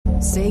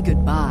Say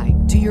goodbye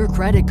to your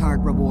credit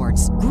card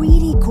rewards.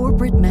 Greedy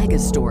corporate mega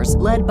stores,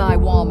 led by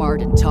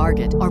Walmart and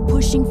Target, are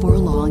pushing for a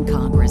law in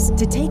Congress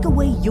to take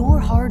away your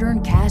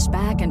hard-earned cash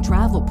back and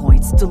travel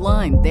points to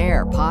line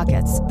their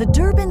pockets. The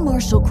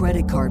Durbin-Marshall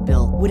credit card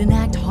bill would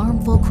enact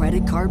harmful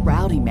credit card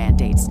routing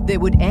mandates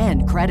that would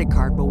end credit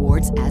card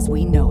rewards as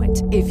we know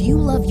it. If you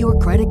love your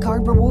credit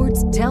card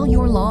rewards, tell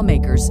your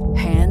lawmakers,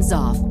 hands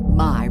off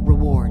my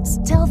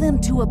rewards. Tell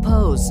them to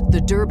oppose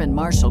the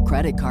Durbin-Marshall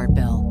credit card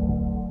bill.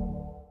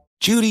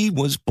 Judy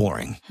was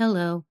boring.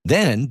 Hello.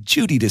 Then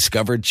Judy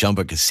discovered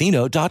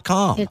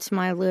ChumbaCasino.com. It's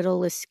my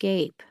little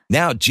escape.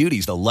 Now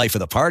Judy's the life of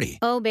the party.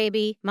 Oh,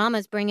 baby,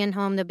 mama's bringing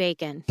home the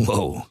bacon.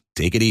 Whoa,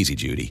 take it easy,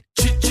 Judy.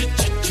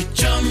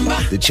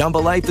 The Chumba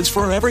life is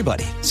for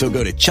everybody. So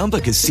go to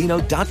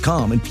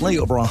ChumbaCasino.com and play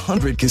over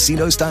 100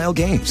 casino-style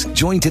games.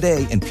 Join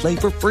today and play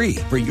for free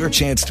for your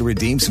chance to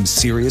redeem some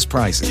serious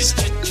prizes.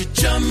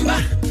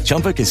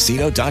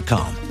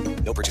 ChumbaCasino.com.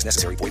 No purchase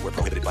necessary. Void where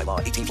prohibited by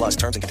law. 18 plus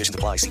terms and conditions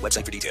apply. See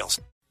website for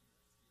details.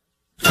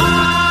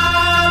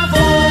 5,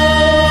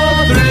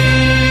 4,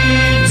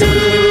 3,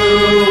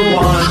 2,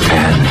 1.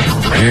 And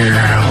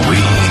here we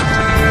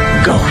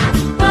go.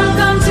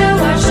 Welcome to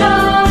our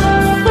show.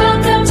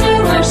 Welcome to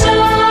our show.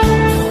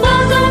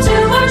 Welcome to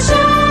our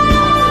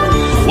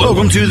show.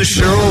 Welcome to the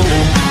show.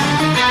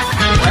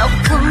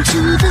 Welcome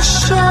to the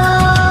show.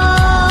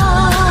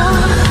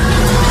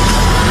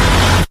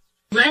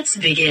 Let's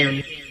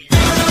begin.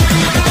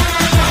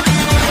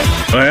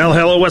 Well,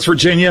 hello, West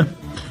Virginia.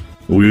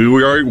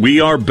 We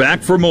are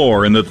back for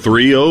more in the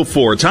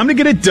 304. Time to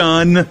get it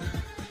done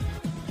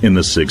in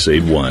the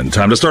 681.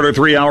 Time to start our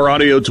 3-hour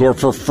audio tour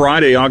for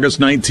Friday, August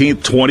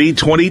 19th,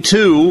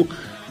 2022.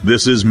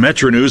 This is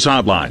Metro News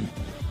Hotline.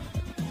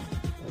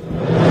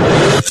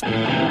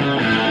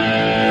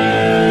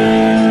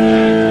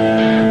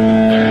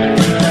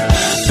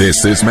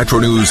 This is Metro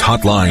News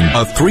Hotline,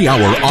 a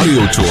 3-hour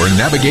audio tour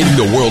navigating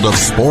the world of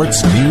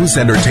sports, news,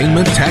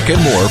 entertainment, tech, and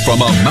more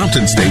from a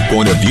Mountain State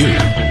point of view.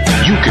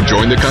 You can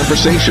join the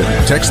conversation.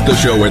 Text the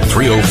show at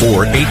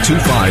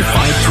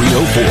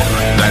 304-825-5304.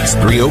 That's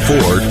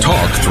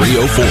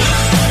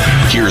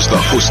 304-TALK-304. Here's the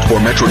host for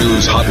Metro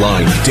News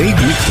Hotline, Dave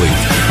Weekley.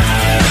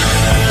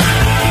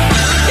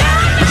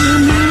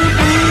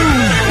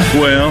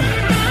 Well,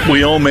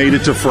 we all made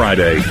it to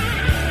Friday.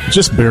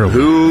 Just barely.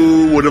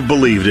 Who would have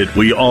believed it?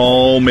 We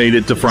all made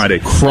it to Friday.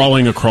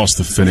 Crawling across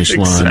the finish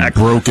line,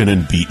 broken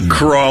and beaten.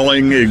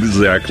 Crawling,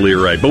 exactly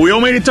right. But we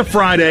all made it to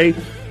Friday.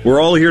 We're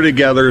all here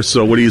together,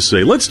 so what do you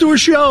say? Let's do a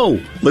show.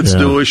 Let's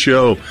do a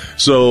show.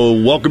 So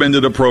welcome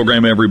into the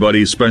program,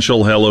 everybody.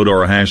 Special hello to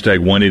our hashtag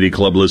 180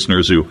 Club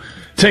listeners who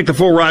take the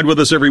full ride with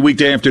us every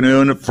weekday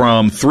afternoon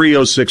from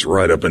 3:06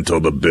 right up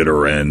until the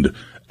bitter end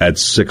at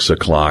 6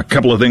 o'clock.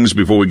 Couple of things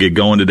before we get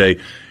going today.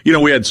 You know,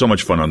 we had so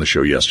much fun on the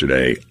show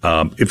yesterday.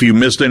 If you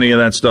missed any of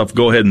that stuff,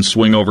 go ahead and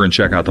swing over and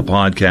check out the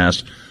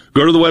podcast.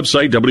 Go to the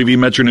website,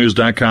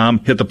 wvmetronews.com,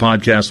 hit the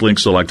podcast link,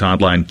 select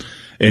Hotline,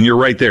 and you're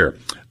right there.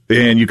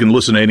 And you can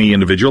listen to any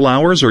individual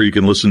hours, or you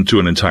can listen to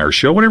an entire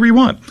show, whatever you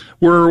want.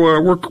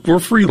 We're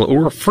free.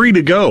 We're free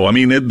to go. I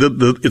mean,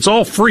 it's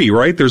all free,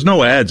 right? There's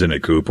no ads in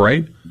it, Coop,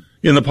 right?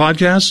 In the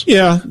podcast?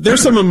 Yeah,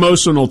 there's some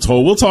emotional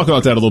toll. We'll talk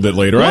about that a little bit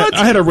later.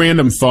 I had a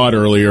random thought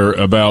earlier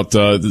about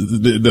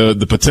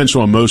the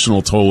potential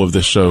emotional toll of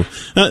this show.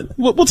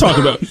 We'll talk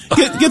about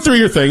get through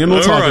your thing, and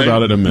we'll talk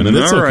about it in a minute.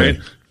 It's okay.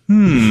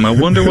 I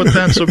wonder what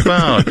that's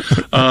about.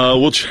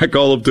 We'll check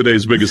all of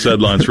today's biggest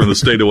headlines from the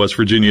state of West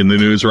Virginia in the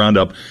News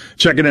Roundup.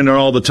 Checking in on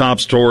all the top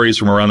stories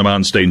from around the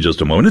Mountain State in just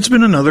a moment. It's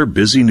been another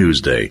busy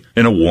news day,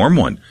 and a warm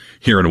one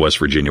here in West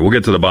Virginia. We'll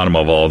get to the bottom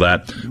of all of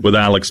that with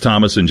Alex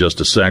Thomas in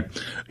just a sec.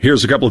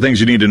 Here's a couple of things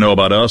you need to know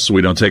about us.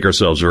 We don't take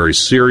ourselves very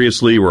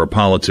seriously. We're a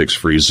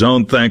politics-free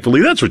zone,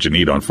 thankfully. That's what you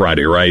need on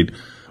Friday, right?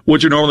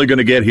 What you're normally going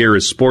to get here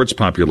is sports,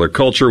 popular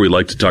culture. We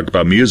like to talk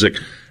about music.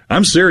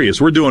 I'm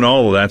serious. We're doing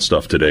all of that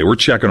stuff today. We're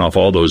checking off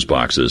all those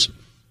boxes,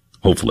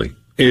 hopefully.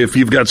 If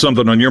you've got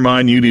something on your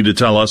mind you need to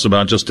tell us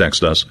about, just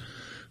text us.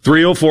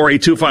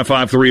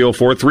 304-8255-304,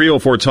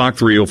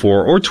 304-TALK-304,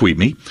 or tweet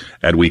me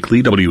at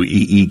Weekley,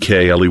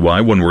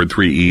 W-E-E-K-L-E-Y, one word,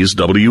 3 E's,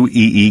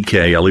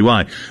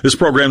 W-E-E-K-L-E-Y. This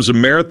program's a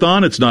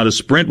marathon. It's not a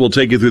sprint. We'll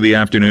take you through the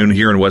afternoon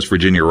here in West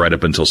Virginia right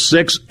up until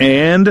 6.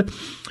 And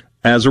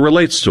as it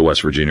relates to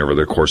West Virginia over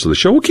the course of the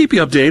show, we'll keep you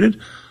updated.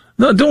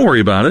 No, don't worry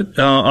about it.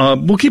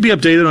 We'll keep you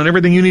updated on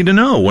everything you need to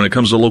know when it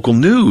comes to local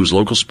news,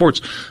 local sports,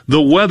 the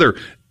weather,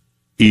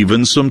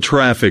 even some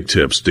traffic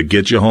tips to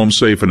get you home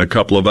safe in a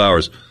couple of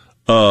hours.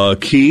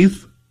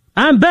 Keith?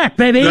 I'm back,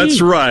 baby.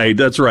 That's right.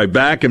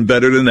 Back and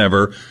better than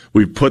ever.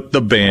 We put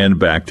the band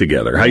back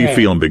together. How you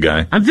feeling, big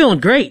guy? I'm feeling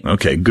great.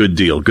 Okay, good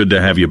deal. Good to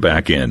have you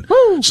back in.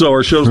 Woo. So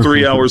our show's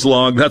 3 hours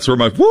long. That's where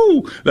my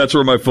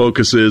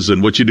focus is,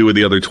 and what you do with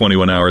the other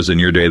 21 hours in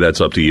your day,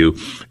 that's up to you.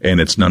 And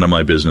it's none of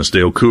my business.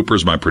 Dale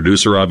Cooper's my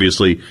producer,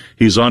 obviously.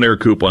 He's on Air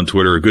Coop on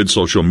Twitter, a good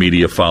social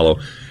media follow.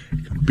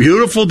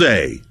 Beautiful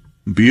day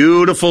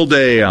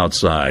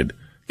outside.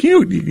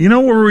 You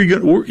know what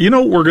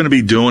we're going to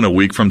be doing a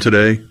week from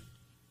today?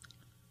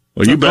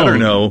 Well, you better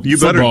know. You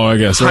better. Football, I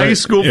guess. Right? High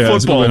school yeah,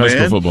 football, man. High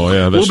school football.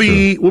 Yeah, that's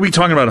true. We'll be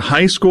talking about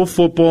high school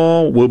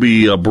football. We'll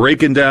be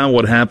breaking down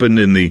what happened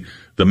in the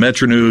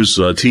Metro News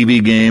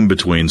TV game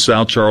between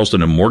South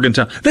Charleston and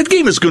Morgantown. That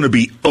game is going to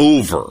be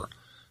over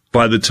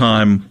by the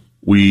time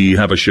we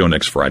have a show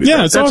next Friday. Yeah,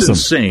 that's awesome.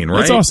 Insane, right?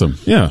 That's awesome.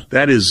 Yeah,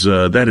 that is.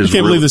 I can't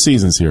believe the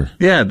season's here.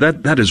 Yeah,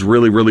 that is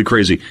really, really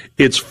crazy.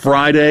 It's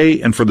Friday,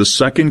 and for the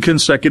second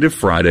consecutive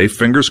Friday,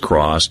 fingers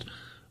crossed,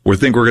 we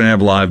think we're going to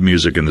have live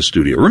music in the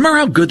studio. Remember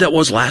how good that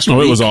was last week?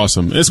 Oh, it was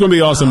awesome. It's going to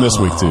be awesome this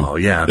week, too. Oh,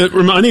 yeah.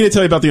 I need to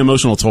tell you about the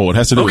emotional toll. It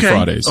has to do with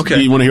Fridays. Okay.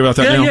 You want to hear about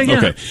that now? Yeah.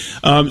 Okay.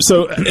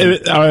 So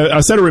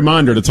I set a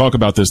reminder to talk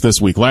about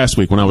this week, last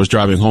week when I was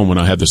driving home when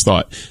I had this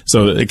thought.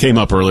 So it came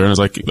up earlier, and I was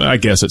like, I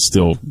guess it's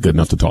still good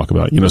enough to talk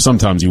about.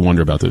 Sometimes you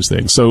wonder about those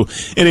things. So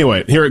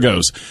anyway, here it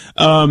goes.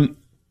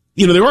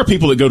 There are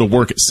people that go to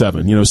work at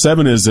 7.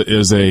 7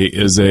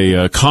 is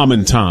a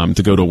common time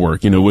to go to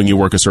work. When you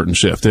work a certain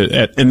shift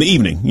in the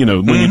evening.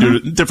 When you do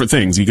different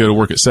things, you go to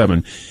work at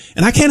 7.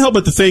 And I can't help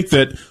but to think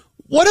that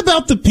what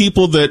about the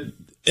people that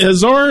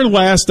is our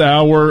last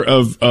hour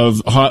of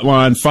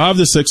hotline 5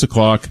 to 6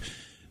 o'clock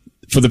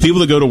for the people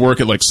that go to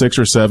work at like 6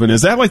 or 7?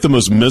 Is that like the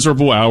most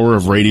miserable hour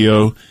of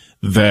radio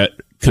that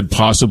could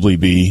possibly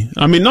be?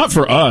 I mean, not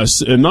for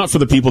us and not for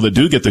the people that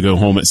do get to go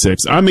home at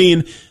 6. I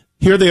mean,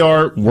 here they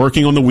are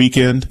working on the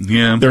weekend.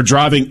 Yeah. They're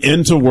driving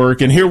into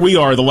work, and here we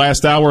are the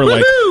last hour.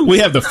 Like, we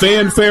have the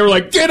fanfare,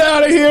 like, get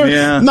out of here.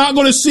 Yeah. Not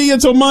going to see you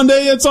until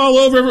Monday. It's all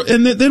over.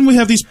 And then we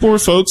have these poor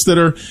folks that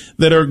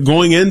are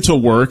going into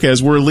work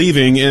as we're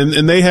leaving,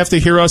 and they have to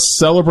hear us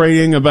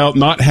celebrating about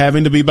not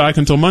having to be back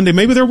until Monday.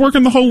 Maybe they're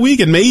working the whole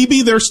week, and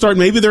maybe they're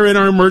in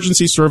our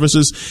emergency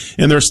services,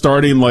 and they're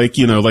starting like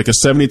a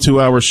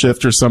 72-hour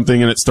shift or something,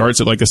 and it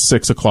starts at like a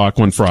 6 o'clock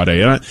one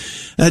Friday. And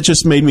that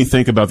just made me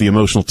think about the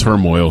emotional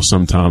turmoil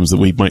sometimes that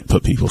we might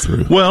put people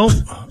through. Well,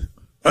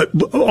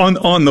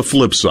 on the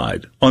flip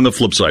side,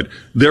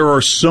 there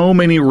are so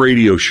many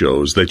radio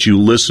shows that you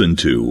listen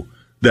to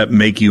that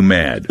make you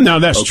mad. No,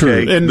 that's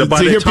true. And to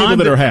hear people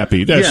that are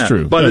happy, that's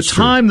true. By the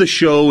time the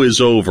show is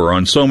over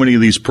on so many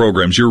of these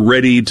programs, you're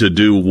ready to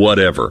do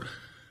whatever.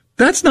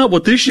 That's not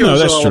what this show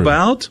is all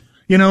about.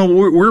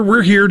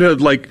 We're here to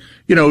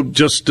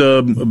just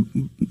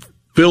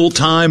fill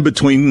time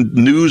between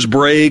news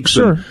breaks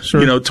and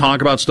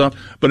talk about stuff.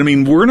 But I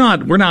mean, we're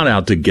not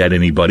out to get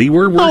anybody.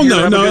 We're here to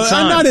have a good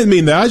time. I didn't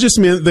mean that. I just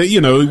meant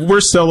that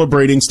we're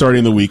celebrating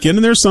starting the weekend,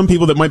 and there's some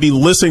people that might be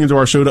listening to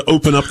our show to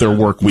open up their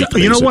work week.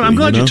 You know what? I'm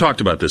glad you talked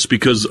about this,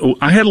 because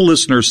I had a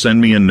listener send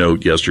me a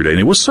note yesterday, and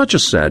it was such a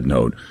sad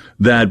note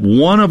that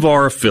one of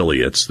our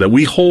affiliates that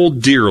we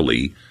hold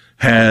dearly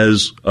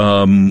has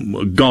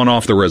gone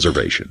off the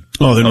reservation.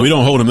 Oh, then we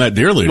don't hold them that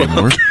dearly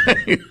anymore.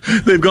 Okay.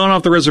 They've gone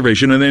off the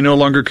reservation, and they no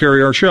longer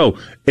carry our show.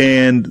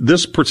 And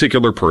this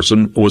particular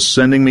person was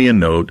sending me a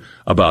note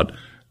about,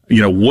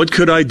 what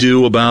could I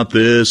do about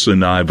this?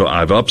 And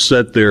I've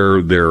upset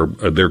their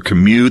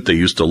commute. They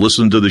used to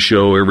listen to the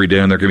show every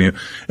day on their commute.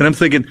 And I'm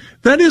thinking,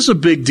 that is a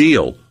big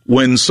deal.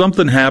 When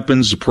something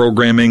happens,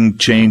 programming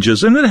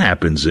changes, and it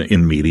happens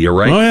in media,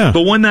 right? Oh, yeah.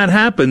 But when that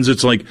happens,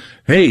 it's like,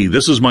 hey,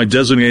 this is my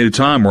designated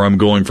time where I'm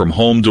going from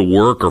home to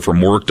work or from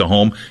work to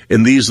home,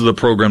 and these are the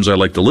programs I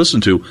like to listen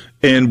to.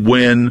 And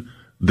when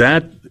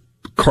that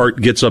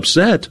cart gets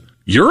upset,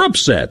 you're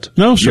upset.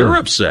 No, sure. You're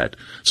upset.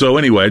 So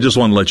anyway, I just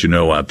want to let you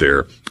know out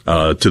there,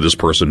 to this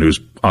person who's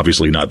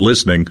obviously not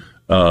listening,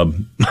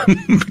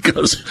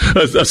 because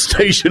a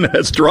station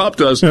has dropped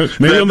us.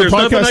 Maybe on the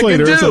podcast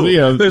later.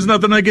 There's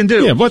nothing I can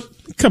do. Yeah, but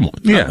come on.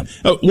 Yeah.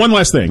 One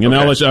last thing, and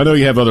I'll let you, I know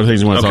you have other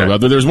things you want to talk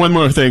about, but there's one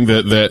more thing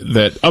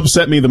that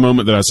upset me the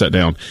moment that I sat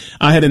down.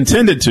 I had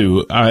intended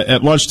to,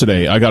 at lunch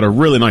today, I got a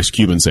really nice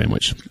Cuban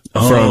sandwich from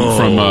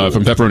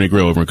Pepperoni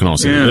Grill over in Canal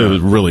City. Yeah. It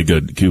was a really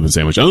good Cuban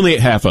sandwich. I only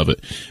ate half of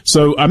it.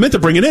 So I meant to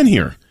bring it in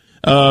here.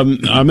 When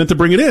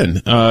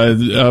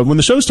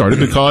the show started,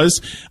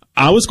 because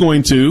I was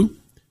going to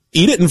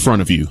eat it in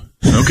front of you.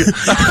 Okay.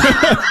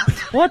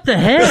 What the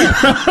heck?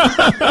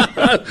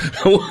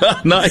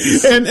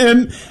 Nice.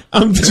 And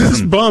I'm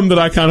just bummed that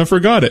I kind of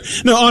forgot it.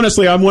 No,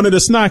 honestly, I wanted a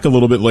snack a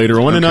little bit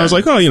later on, and I was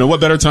like, what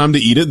better time to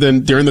eat it than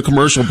during the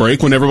commercial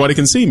break when everybody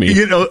can see me?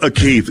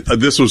 Keith,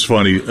 this was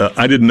funny.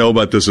 I didn't know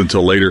about this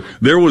until later.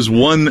 There was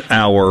 1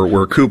 hour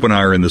where Coop and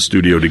I are in the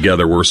studio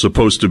together. We're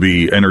supposed to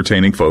be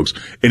entertaining folks,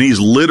 and he's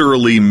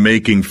literally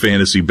making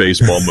fantasy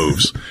baseball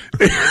moves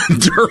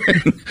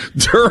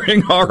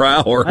during our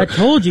hour. I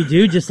told you,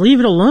 dude, just leave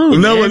it alone.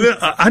 No, man.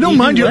 I don't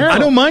mind you. I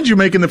don't mind you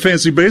making the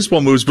fantasy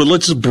baseball moves, but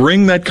let's just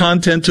bring that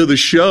content to the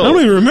show. I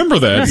don't even remember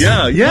that.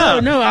 Yeah.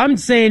 No, I'm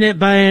saying it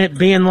by it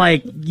being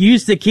like,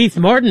 use the Keith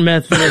Martin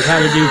method of how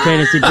to do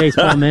fantasy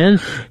baseball, man.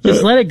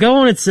 Just let it go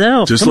on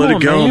itself. Just let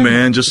it go,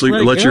 man. Just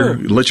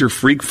let your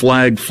freak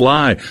flag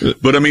fly.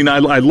 But I mean,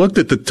 I looked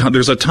at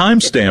there's a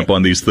timestamp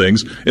on these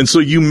things, and so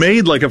you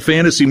made like a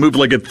fantasy move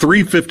like at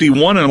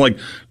 3:51, and I'm like,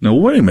 no,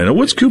 wait a minute,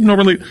 what's Coop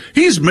normally?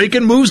 He's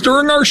making moves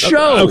during our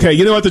show. Okay,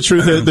 you know what the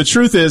truth is? The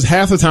truth is,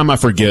 half the time I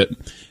forget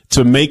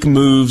to make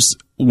moves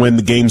when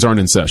the games aren't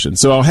in session.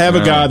 So I'll have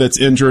a guy that's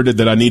injured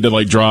that I need to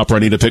like drop or I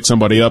need to pick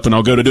somebody up, and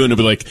I'll go to do it and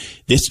it'll be like,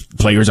 this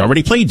player's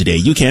already played today.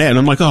 You can't add. And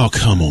I'm like, oh,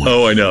 come on.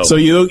 Oh, I know. So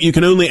you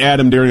can only add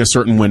him during a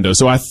certain window.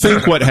 So I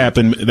think what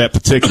happened that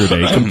particular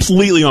day,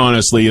 completely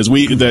honestly, is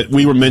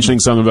we were mentioning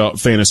something about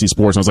fantasy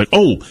sports. And I was like,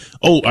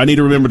 oh, I need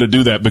to remember to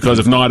do that, because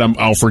if not,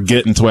 I'll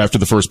forget until after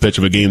the first pitch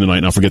of a game tonight,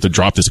 and I'll forget to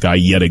drop this guy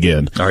yet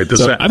again. All right.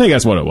 I think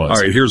that's what it was.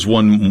 All right. Here's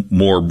one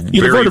more.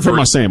 You diverted from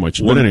my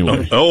sandwich, but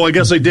anyway. Oh, I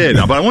guess I did.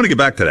 But I want to get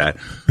back to that.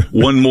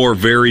 One more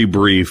very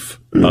brief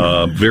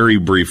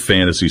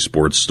fantasy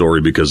sports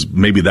story, because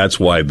maybe that's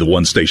why the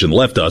one station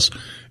left us,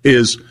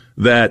 is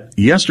that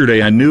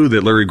yesterday I knew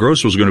that Larry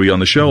Gross was going to be on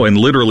the show, and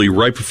literally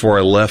right before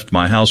I left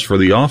my house for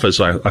the office,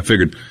 I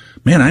figured,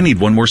 man, I need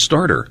one more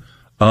starter.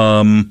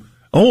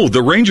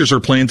 The Rangers are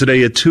playing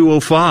today at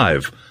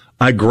 2:05.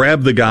 I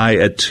grabbed the guy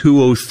at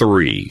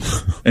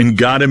 2:03 and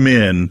got him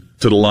in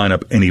to the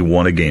lineup, and he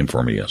won a game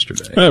for me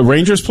yesterday.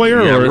 Rangers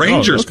player? Yeah,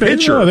 Rangers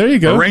pitcher. Oh, there you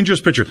go. A Rangers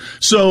pitcher.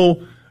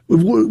 So,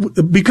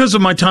 because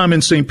of my time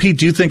in St. Pete,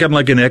 do you think I'm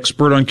like an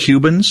expert on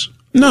Cubans?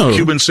 No.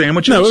 Cuban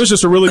sandwiches? No, it was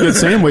just a really good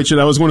sandwich, and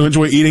I was going to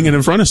enjoy eating it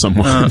in front of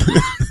someone.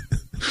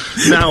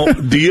 Now,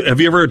 have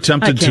you ever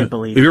attempted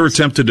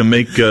to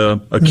make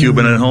a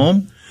Cuban at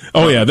home?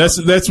 Oh yeah, that's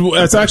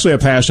actually a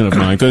passion of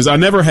mine, because I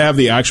never have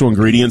the actual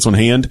ingredients on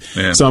hand.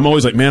 Yeah. So I'm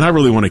always like, man, I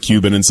really want a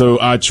Cuban. And so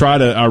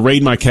I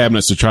raid my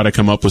cabinets to try to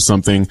come up with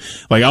something.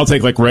 Like I'll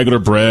take like regular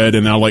bread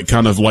and I'll like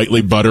kind of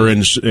lightly butter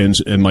and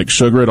like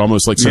sugar it,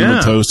 almost like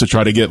cinnamon toast, to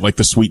try to get like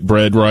the sweet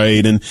bread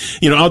right. And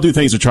I'll do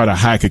things to try to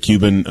hack a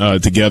Cuban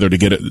together to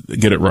get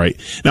it right.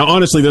 Now,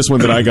 honestly, this one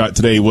that I got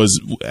today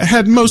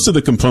had most of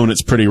the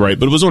components pretty right,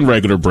 but it was on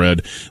regular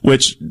bread,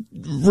 which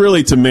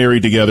really, to marry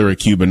together a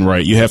Cuban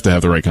right, you have to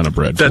have the right kind of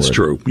bread. That's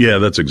true. Yeah,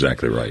 that's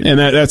exactly right. And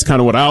that's kind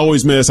of what I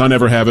always miss. I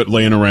never have it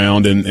laying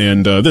around,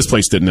 and this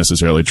place didn't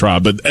necessarily try,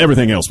 but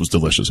everything else was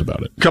delicious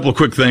about it. A couple of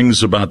quick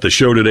things about the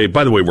show today.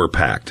 By the way, we're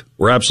packed.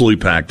 We're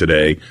absolutely packed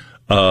today.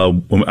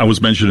 I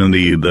was mentioning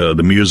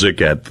the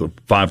music at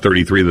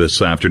 5:33 this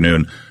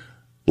afternoon.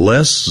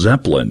 Les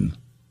Zeppelin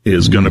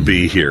is going to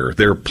be here.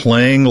 They're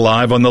playing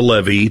live on the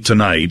Levee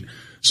tonight.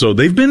 So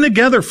they've been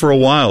together for a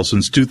while,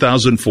 since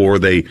 2004.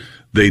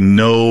 They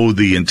know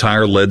the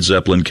entire Led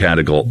Zeppelin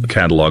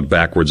catalog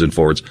backwards and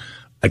forwards.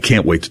 I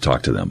can't wait to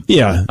talk to them.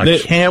 Yeah. I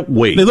can't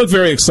wait. They look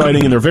very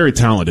exciting, and they're very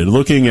talented.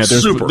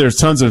 There's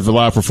tons of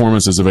live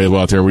performances available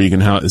out there where you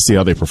can see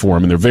how they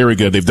perform, and they're very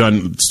good. They've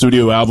done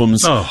studio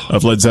albums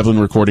of Led Zeppelin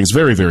recordings.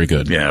 Very, very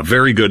good. Yeah,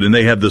 very good. And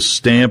they have the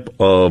stamp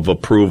of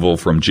approval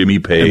from Jimmy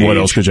Page. And what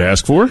else could you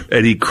ask for?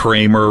 Eddie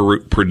Kramer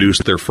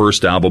produced their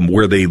first album,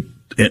 where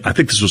I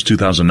think this was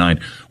 2009,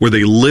 where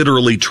they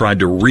literally tried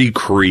to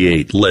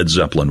recreate Led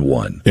Zeppelin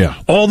 1. Yeah.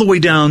 All the way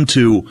down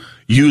to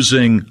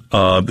using,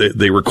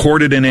 they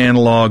recorded in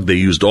analog. They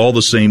used all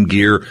the same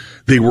gear.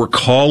 They were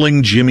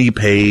calling Jimmy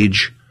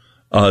Page,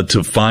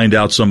 to find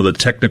out some of the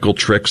technical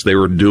tricks they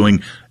were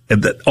doing,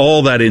 and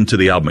all that into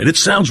the album. And it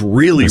sounds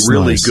really,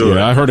 really nice. Good.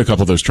 Yeah, I heard a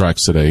couple of those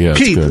tracks today. Yeah,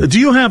 Keith, do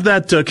you have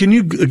that? Can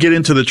you get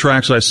into the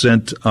tracks I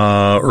sent,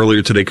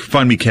 earlier today?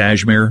 Find me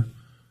Kashmir.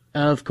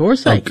 Of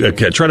course I can.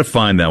 Okay, try to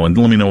find that one.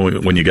 Let me know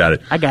when you got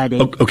it. I got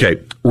it. Okay,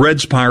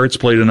 Reds Pirates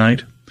play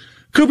tonight.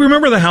 Coop,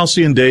 remember the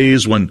halcyon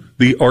days when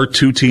our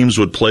two teams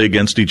would play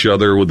against each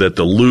other, that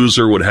the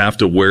loser would have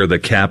to wear the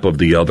cap of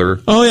the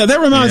other? Oh, yeah, that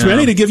reminds me. I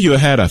need to give you a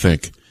hat, I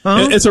think.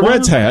 It's a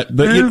Reds hat,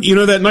 but you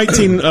know that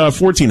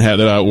 1914 hat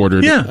that I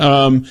ordered?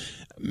 Yeah.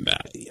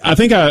 I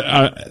think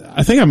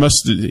I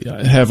must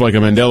have like a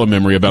Mandela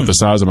memory about the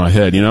size of my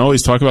head. I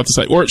always talk about the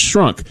size, or it's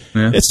shrunk.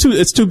 Yeah.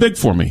 It's too big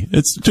for me.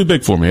 It's too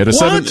big for me. At a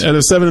 7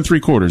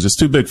 3/4, it's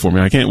too big for me.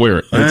 I can't wear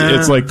it.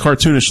 It's like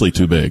cartoonishly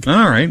too big.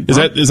 All right.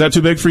 Is that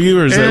too big for you,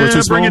 or is that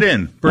too small? Bring it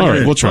in. All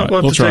right, we'll try it.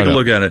 We'll try take a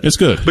look at it. It's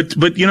good. But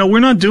we're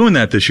not doing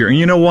that this year. And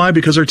you know why?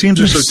 Because our teams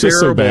are so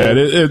terrible. So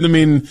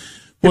bad.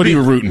 What are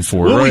you rooting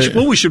for?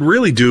 What we should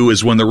really do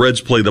is when the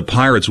Reds play the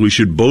Pirates, we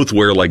should both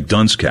wear like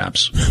dunce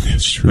caps.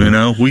 That's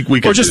true. We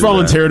could or just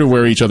volunteer to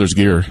wear each other's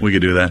gear. We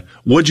could do that.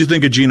 What'd you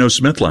think of Geno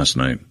Smith last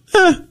night?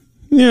 Kind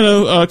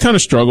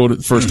of struggled at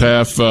the first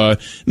half.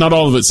 Not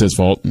all of it's his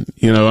fault.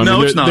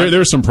 It's not.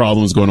 There's some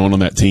problems going on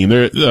that team.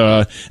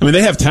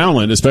 They have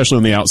talent, especially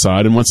on the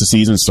outside. And once the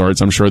season starts,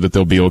 I'm sure that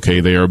they'll be okay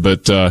there.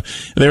 But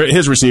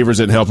his receivers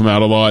didn't help him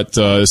out a lot.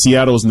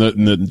 Seattle's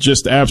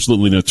just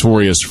absolutely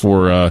notorious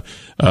for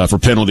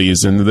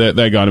penalties, and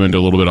that got him into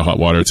a little bit of hot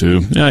water too.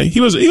 He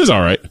was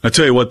all right. I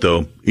tell you what,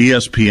 though,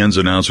 ESPN's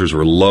announcers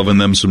were loving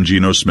them some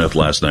Geno Smith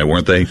last night,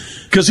 weren't they?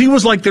 Because he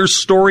was like their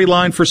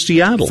storyline for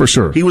Seattle. For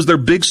sure. He was their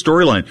big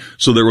storyline.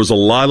 So there was a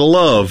lot of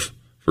love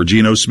for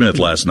Geno Smith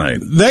last night.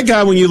 That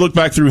guy, when you look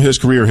back through his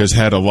career, has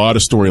had a lot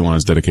of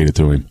storylines dedicated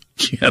to him.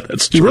 Yeah,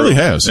 that's true. He really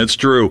has. That's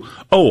true.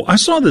 Oh, I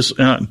saw this.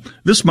 I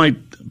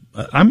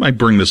might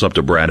bring this up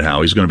to Brad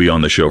Howe. He's going to be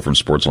on the show from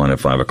Sportsline at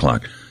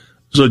 5:00.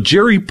 So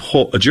Jerry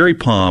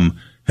Palm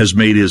has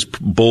made his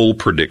bowl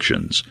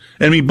predictions.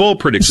 I mean, bowl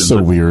predictions.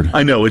 So weird.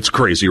 I know, it's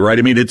crazy, right?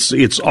 I mean,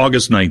 it's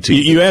August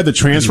 19th. You add the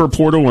transfer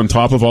portal on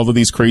top of all of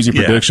these crazy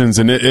predictions,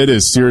 and it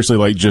is seriously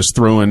like just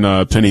throwing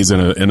pennies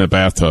in a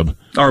bathtub.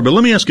 All right, but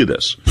let me ask you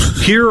this.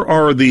 Here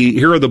are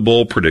the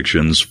bowl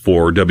predictions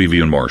for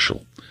WVU and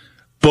Marshall.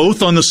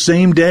 Both on the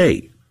same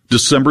day,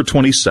 December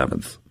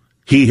 27th.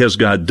 He has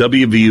got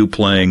WVU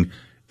playing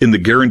in the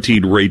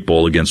Guaranteed Rate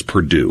Bowl against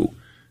Purdue.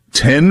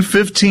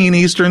 10:15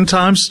 Eastern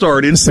Time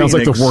start in Sounds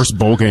Phoenix. like the worst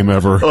bowl game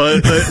ever.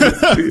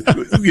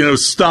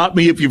 Stop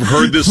me if you've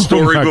heard this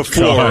story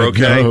before, God,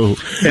 okay? No.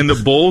 And the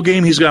bowl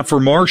game he's got for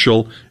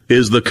Marshall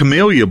is the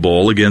Camellia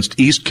Bowl against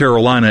East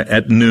Carolina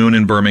at noon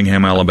in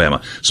Birmingham,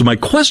 Alabama. So my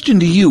question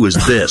to you is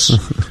this.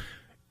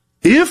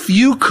 If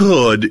you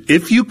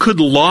could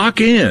lock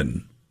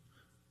in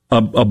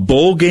a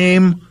bowl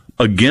game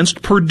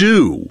against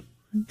Purdue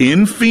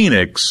in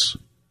Phoenix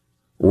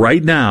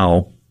right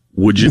now,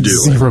 would you do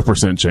it?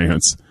 0%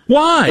 chance.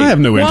 Why? I have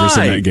no interest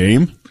in that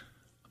game.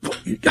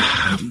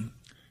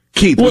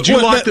 Keith, would you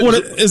lock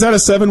is that a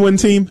 7-win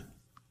team?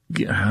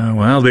 Yeah,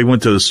 well, they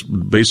went to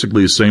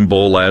basically the same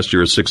bowl last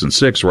year,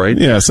 6-6, right?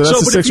 Yeah, so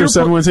that's a 6 or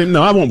 7-win team.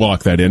 No, I won't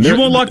lock that in. You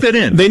won't lock that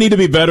in. They need to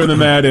be better than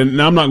that, and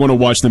I'm not going to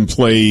watch them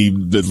play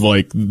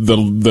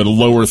the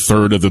lower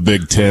third of the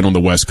Big Ten on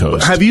the West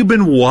Coast. Have you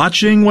been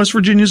watching West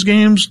Virginia's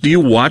games? Do you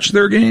watch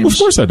their games? Of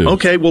course I do.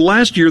 Okay, well,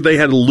 last year they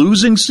had a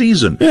losing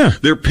season. Yeah.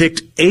 They're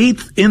picked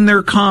 8th in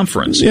their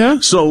conference. Yeah.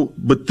 So,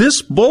 but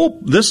this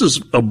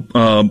is a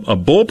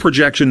bowl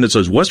projection that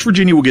says West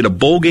Virginia will get a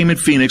bowl game in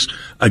Phoenix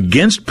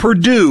against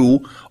Purdue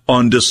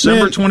on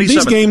December 27th.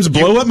 These games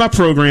blow up my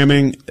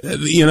programming.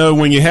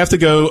 When you have to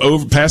go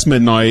over past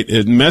midnight,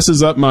 it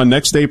messes up my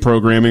next day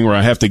programming where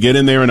I have to get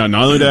in there, and not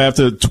only do I have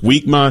to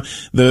tweak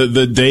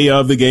the day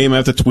of the game, I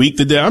have to tweak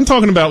the day. I'm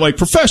talking about like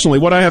professionally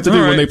what I have to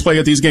do when they play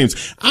at these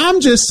games. I'm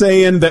just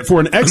saying that for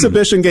an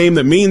exhibition game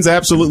that means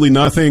absolutely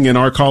nothing in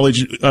our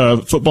college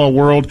football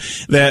world,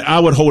 that I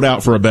would hold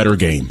out for a better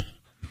game.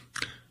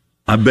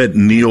 I bet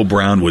Neil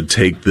Brown would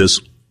take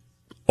this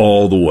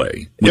all the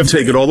way.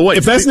 Take it all the way.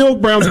 If that's Neil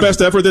Brown's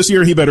best effort this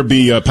year, he better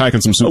be packing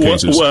some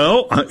suitcases.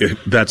 Well,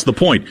 that's the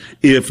point.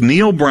 If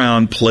Neil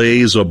Brown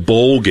plays a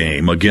bowl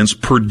game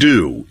against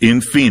Purdue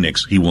in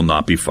Phoenix, he will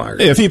not be fired.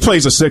 If he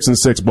plays a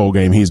 6-6 bowl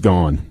game, he's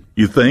gone.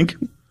 You think?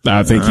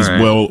 I think he's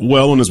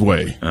well on his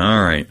way.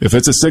 All right. If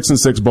it's a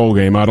 6-6 bowl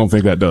game, I don't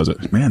think that does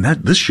it. Man,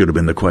 this should have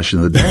been the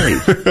question of the day.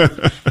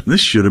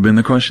 This should have been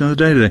the question of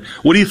the day today.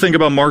 What do you think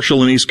about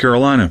Marshall and East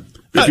Carolina?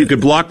 If you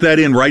could block that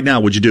in right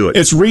now, would you do it?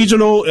 It's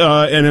regional,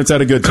 and it's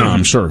at a good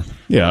time, sure.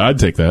 Yeah, I'd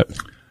take that.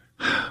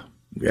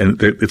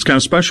 And it's kind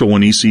of special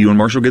when ECU and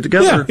Marshall get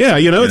together. Yeah,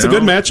 it's a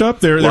good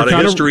matchup. They're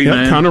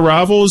kind of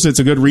rivals. It's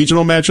a good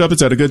regional matchup.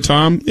 It's at a good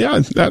time.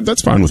 Yeah,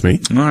 that's fine with me.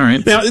 All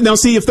right. Now,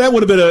 see, if that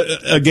would have been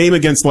a game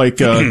against like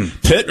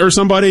Pitt or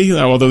somebody,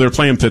 although they're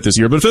playing Pitt this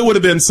year, but if it would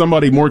have been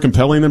somebody more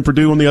compelling than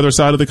Purdue on the other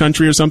side of the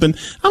country or something,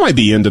 I might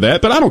be into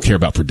that. But I don't care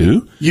about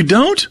Purdue. You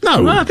don't?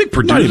 No, well, I think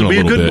Purdue would be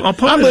a good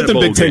opponent. I've lived in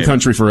Big Ten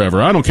country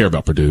forever. I don't care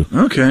about Purdue.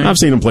 Okay. I've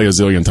seen them play a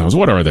zillion times.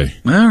 What are they?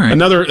 All right.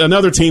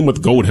 Another team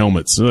with gold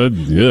helmets.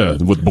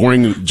 With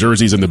boring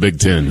jerseys in the Big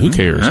Ten. Who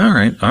cares? All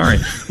right.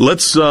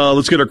 Let's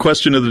get our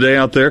question of the day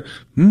out there.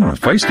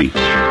 Feisty.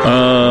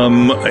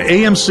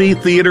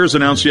 AMC Theaters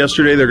announced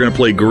yesterday they're going to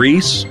play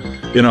Grease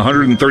in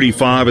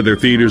 135 of their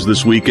theaters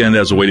this weekend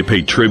as a way to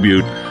pay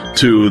tribute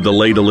to the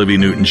late Olivia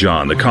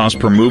Newton-John. The cost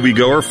per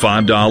moviegoer,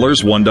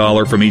 $5,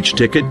 $1 from each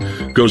ticket,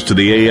 goes to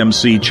the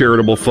AMC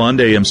Charitable Fund,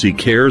 AMC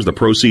Cares. The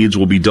proceeds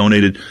will be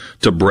donated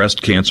to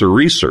breast cancer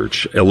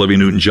research. Olivia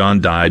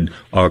Newton-John died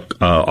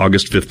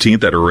August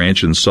 15th at her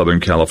ranch in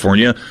Southern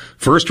California.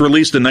 First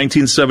released in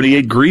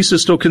 1978, Grease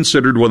is still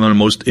considered one of the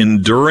most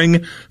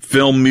enduring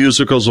film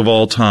musicals of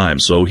all time.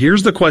 So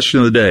here's the question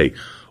of the day.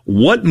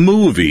 What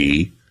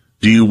movie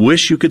do you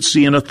wish you could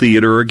see in a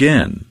theater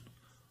again?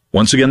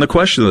 Once again, the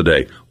question of the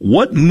day.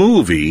 What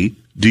movie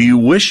do you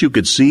wish you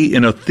could see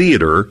in a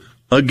theater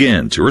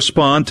again? To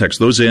respond, text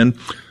those in.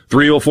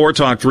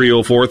 304-TALK,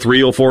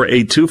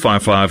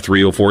 304-304-8255,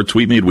 304,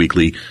 tweet me at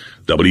weekly,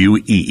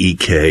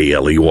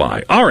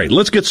 WEEKLEY. All right,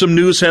 let's get some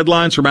news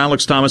headlines from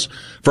Alex Thomas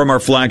from our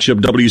flagship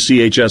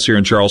WCHS here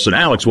in Charleston.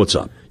 Alex, what's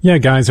up? Yeah,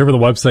 guys, over the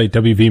website,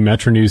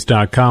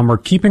 WVMetroNews.com, we're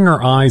keeping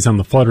our eyes on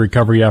the flood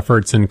recovery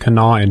efforts in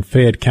Kanawha and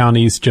Fayette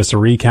counties. Just a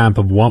recap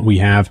of what we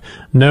have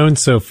known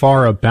so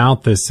far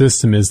about this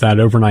system is that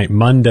overnight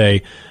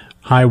Monday,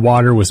 high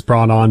water was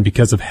brought on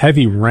because of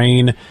heavy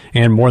rain,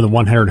 and more than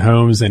 100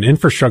 homes and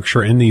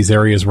infrastructure in these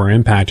areas were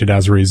impacted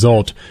as a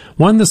result.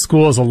 One of the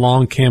schools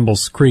along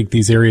Campbell's Creek,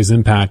 these areas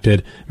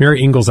impacted,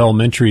 Mary Ingalls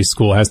Elementary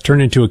School, has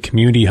turned into a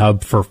community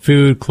hub for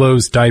food,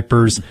 clothes,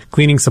 diapers,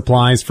 cleaning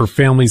supplies for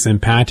families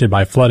impacted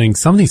by flooding.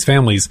 Some of these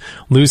families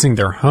losing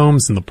their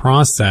homes in the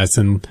process,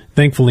 and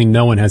Thankfully,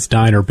 no one has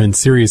died or been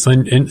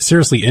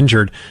seriously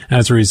injured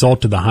as a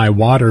result of the high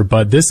water,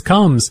 but this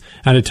comes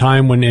at a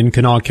time when in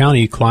Kanawha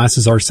County,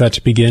 classes are set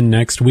to begin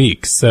next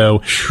week.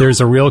 So there's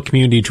a real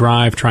community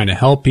drive trying to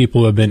help people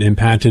who have been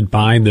impacted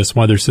by this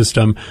weather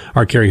system.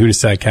 Our Carrie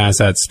Hudasek has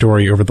that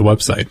story over the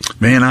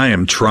website. Man, I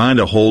am trying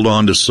to hold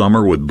on to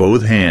summer with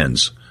both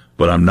hands,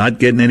 but I'm not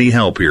getting any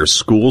help here.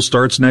 School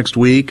starts next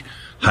week.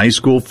 High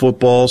school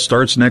football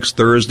starts next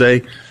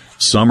Thursday.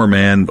 Summer,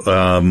 man,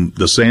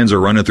 the sands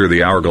are running through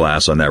the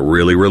hourglass on that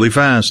really, really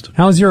fast.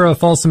 How's your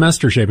fall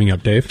semester shaping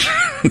up, Dave?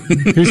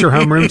 Who's your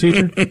homeroom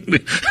teacher?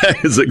 That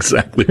is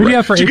exactly Who right. Do you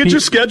have for Did you AP? get your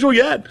schedule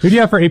yet? Who do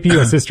you have for AP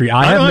US History?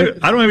 I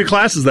don't have any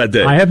classes that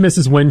day. I have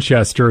Mrs.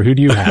 Winchester. Who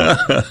do you have?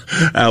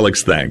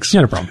 Alex, thanks.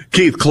 Yeah, no problem.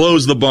 Keith,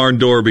 close the barn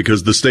door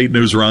because the state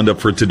news roundup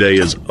for today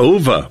is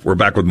over. We're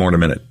back with more in a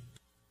minute.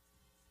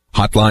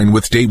 Hotline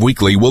with Dave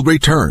Weekly will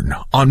return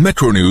on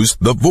Metro News,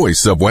 the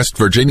voice of West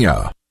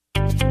Virginia.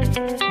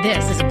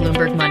 This is a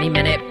Bloomberg Money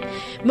Minute.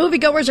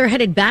 Moviegoers are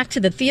headed back to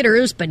the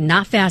theaters, but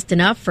not fast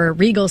enough for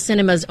Regal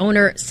Cinema's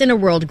owner,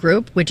 Cineworld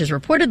Group, which is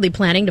reportedly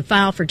planning to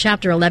file for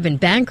Chapter 11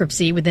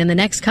 bankruptcy within the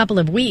next couple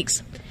of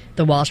weeks.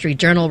 The Wall Street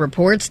Journal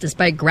reports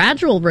despite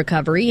gradual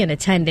recovery in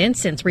attendance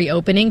since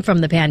reopening from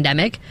the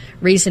pandemic,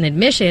 recent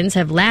admissions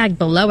have lagged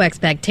below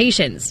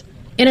expectations.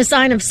 In a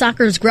sign of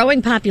soccer's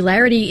growing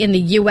popularity in the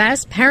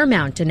U.S.,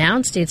 Paramount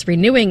announced it's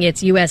renewing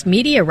its U.S.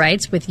 media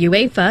rights with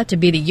UEFA to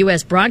be the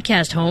U.S.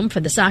 broadcast home for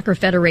the Soccer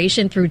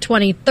Federation through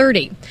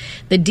 2030.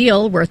 The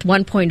deal, worth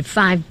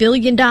 $1.5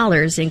 billion,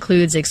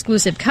 includes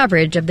exclusive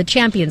coverage of the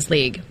Champions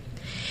League.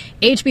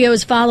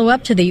 HBO's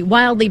follow-up to the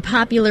wildly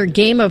popular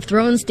Game of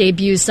Thrones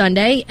debuts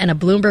Sunday, and a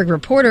Bloomberg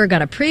reporter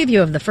got a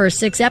preview of the first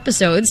 6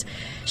 episodes.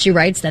 She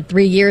writes that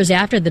 3 years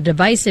after the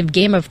divisive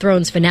Game of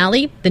Thrones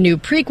finale, the new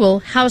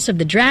prequel, House of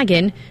the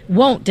Dragon,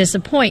 won't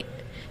disappoint.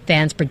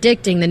 Fans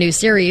predicting the new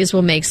series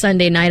will make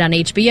Sunday night on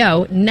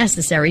HBO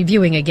necessary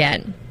viewing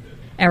again.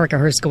 Erica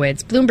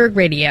Herskowitz, Bloomberg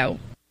Radio.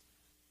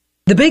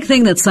 The big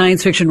thing that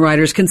science fiction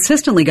writers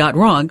consistently got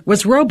wrong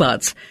was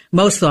robots.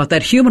 Most thought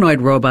that humanoid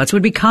robots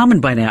would be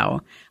common by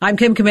now. I'm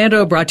Kim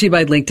Commando, brought to you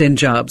by LinkedIn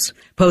Jobs.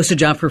 Post a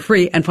job for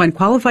free and find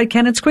qualified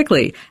candidates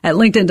quickly at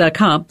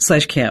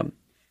linkedin.com/Kim.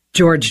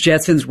 George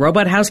Jetson's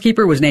robot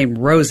housekeeper was named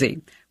Rosie.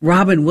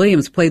 Robin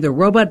Williams played the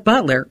robot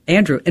butler,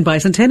 Andrew, in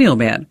Bicentennial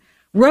Man.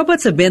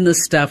 Robots have been the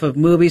stuff of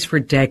movies for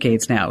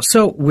decades now,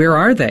 so where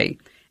are they?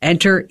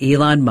 Enter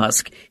Elon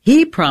Musk.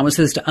 He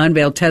promises to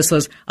unveil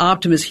Tesla's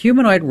Optimus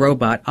humanoid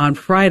robot on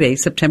Friday,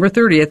 September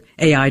 30th,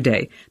 AI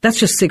Day. That's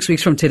just 6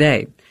 weeks from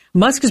today.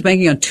 Musk is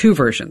banking on 2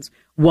 versions.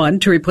 One,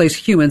 to replace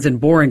humans in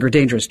boring or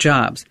dangerous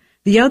jobs.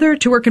 The other,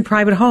 to work in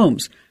private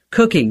homes,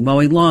 cooking,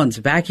 mowing lawns,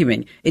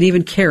 vacuuming, and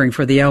even caring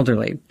for the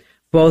elderly.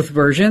 Both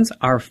versions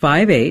are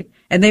 5'8",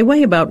 and they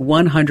weigh about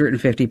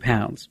 150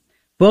 pounds.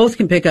 Both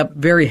can pick up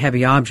very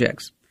heavy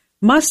objects.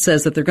 Musk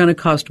says that they're going to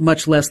cost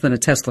much less than a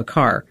Tesla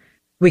car.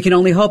 We can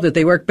only hope that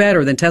they work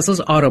better than Tesla's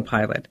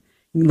autopilot.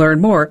 Learn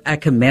more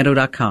at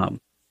Commando.com.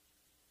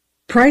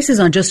 Prices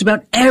on just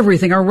about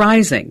everything are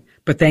rising,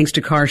 but thanks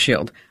to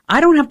CarShield, I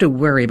don't have to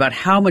worry about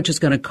how much it's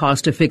going to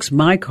cost to fix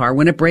my car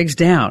when it breaks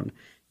down.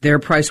 Their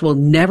price will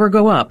never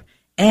go up,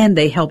 and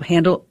they help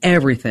handle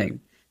everything.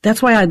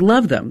 That's why I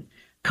love them.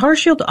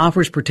 CarShield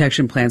offers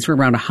protection plans for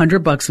around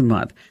 $100 a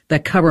month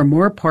that cover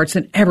more parts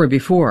than ever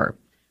before.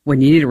 When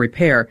you need a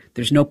repair,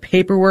 there's no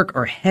paperwork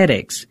or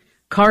headaches.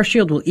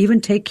 CarShield will even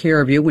take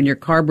care of you when your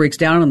car breaks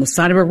down on the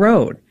side of a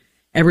road.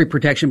 Every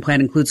protection plan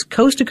includes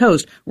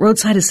coast-to-coast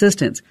roadside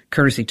assistance,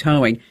 courtesy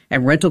towing,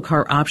 and rental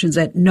car options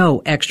at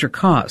no extra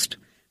cost.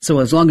 So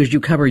as long as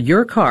you cover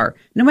your car,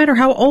 no matter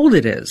how old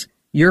it is,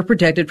 you're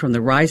protected from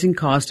the rising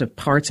cost of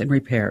parts and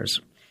repairs.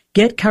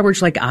 Get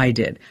coverage like I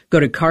did. Go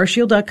to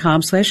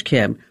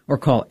carshield.com/Kim or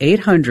call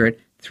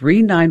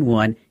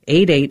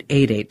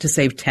 800-391-8888 to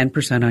save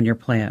 10% on your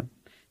plan.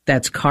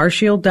 That's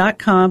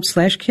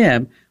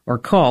carshield.com/Kim or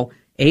call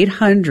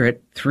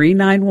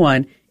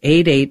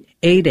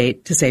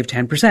 800-391-8888 to save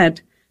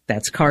 10%.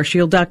 That's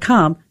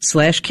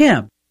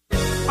carshield.com/Kim.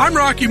 I'm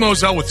Rocky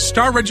Moselle with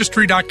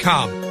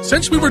StarRegistry.com.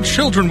 Since we were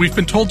children, we've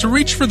been told to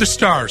reach for the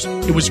stars.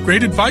 It was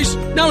great advice.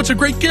 Now it's a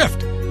great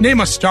gift.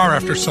 Name a star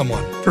after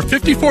someone. For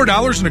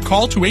 $54 and a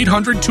call to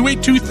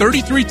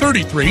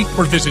 800-282-3333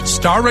 or visit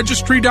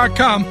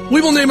StarRegistry.com,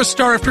 we will name a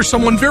star after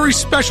someone very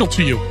special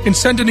to you and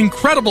send an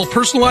incredible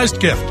personalized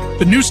gift.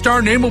 The new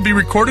star name will be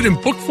recorded in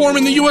book form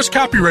in the U.S.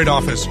 Copyright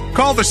Office.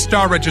 Call the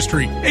Star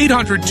Registry,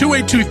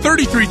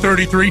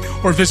 800-282-3333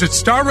 or visit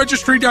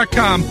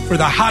StarRegistry.com for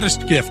the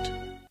hottest gift.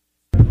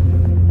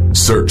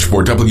 Search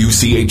for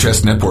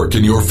WCHS Network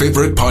in your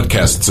favorite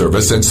podcast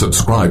service and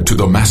subscribe to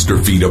the master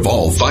feed of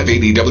all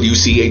 580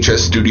 WCHS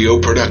studio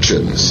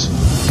productions.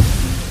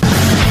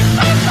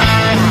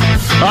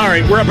 All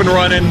right, we're up and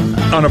running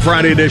on a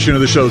Friday edition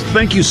of the show.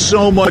 Thank you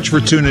so much for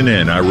tuning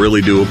in. I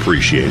really do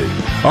appreciate it.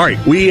 All right,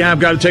 we have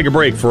got to take a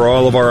break for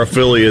all of our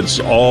affiliates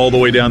all the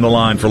way down the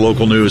line for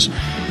local news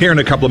here in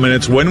a couple of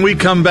minutes. When we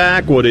come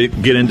back, we'll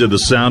get into the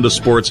sound of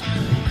sports.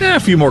 A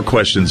few more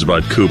questions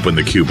about Coop and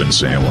the Cuban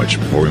sandwich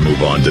before we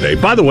move on today.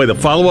 By the way, the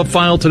follow-up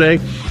file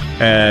today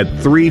at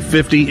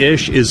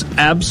 3:50-ish is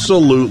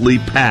absolutely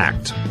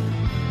packed.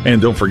 And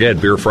don't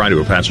forget, Beer Friday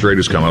with Pat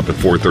Strader's come up at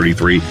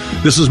 4:33.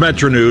 This is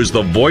Metro News,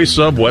 the voice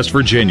of West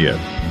Virginia.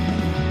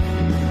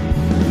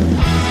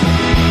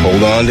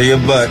 Hold on to your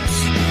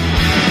butts.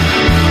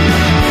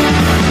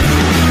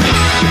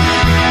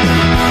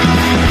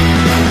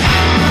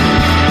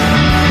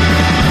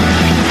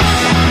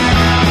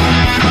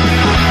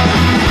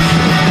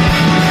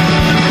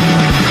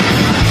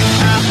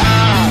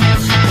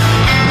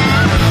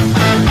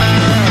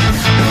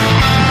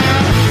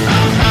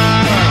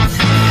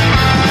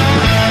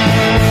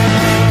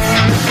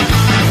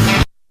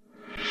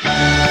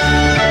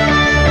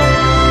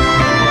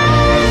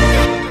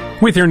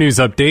 With your news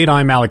update,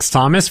 I'm Alex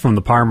Thomas from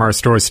the Par Mar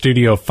Store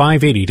Studio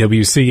 580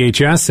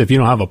 WCHS. If you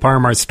don't have a Par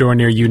Mar store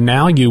near you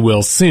now, you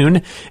will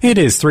soon. It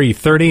is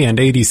 3:30 and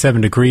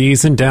 87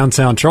 degrees in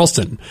downtown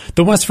Charleston.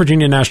 The West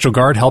Virginia National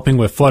Guard helping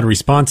with flood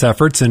response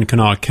efforts in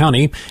Kanawha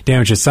County.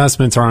 Damage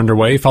assessments are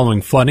underway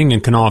following flooding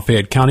in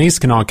Kanawha-Fayette counties.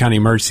 Kanawha County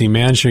Emergency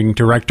Managing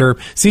Director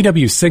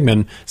C.W.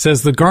 Sigmund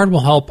says the Guard will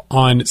help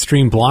on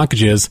stream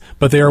blockages,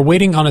 but they are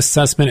waiting on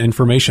assessment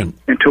information.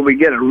 Until we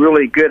get a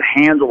really good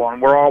handle on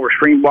where all our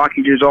stream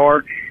blockages are,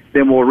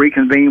 then we'll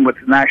reconvene with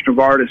the National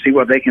Guard and see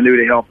what they can do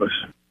to help us.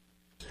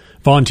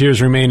 Volunteers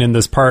remain in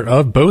this part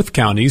of both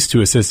counties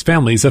to assist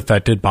families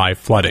affected by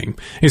flooding.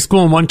 A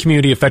school in one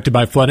community affected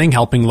by flooding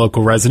helping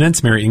local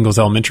residents, Mary Ingalls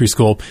Elementary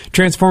School,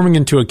 transforming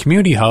into a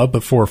community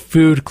hub for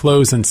food,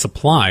 clothes, and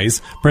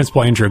supplies.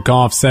 Principal Andrea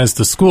Goff says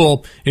the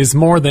school is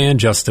more than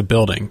just a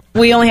building.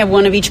 We only have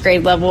one of each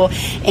grade level,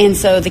 and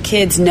so the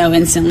kids know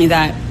instantly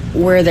that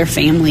we're their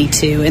family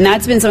too. And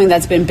that's been something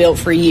that's been built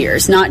for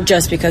years, not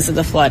just because of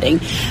the flooding.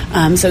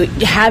 So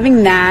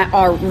having that,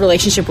 our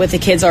relationship with the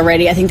kids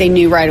already, I think they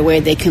knew right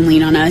away they can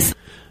lean on us.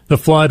 The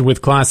flood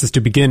with classes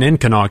to begin in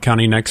Kanawha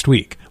County next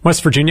week.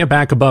 West Virginia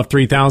back above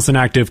 3,000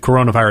 active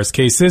coronavirus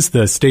cases.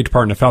 The State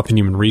Department of Health and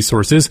Human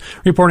Resources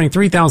reporting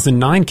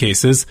 3,009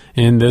 cases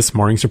in this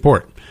morning's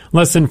report.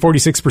 Less than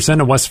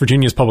 46% of West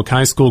Virginia's public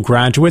high school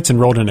graduates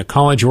enrolled in a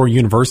college or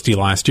university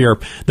last year.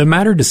 The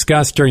matter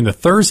discussed during the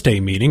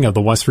Thursday meeting of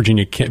the West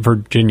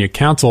Virginia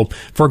Council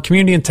for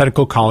Community and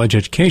Technical College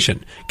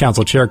Education.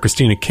 Council Chair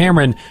Christina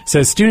Cameron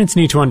says students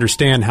need to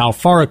understand how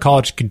far a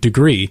college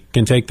degree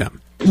can take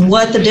them.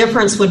 What the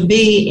difference would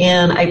be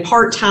in a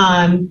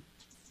part-time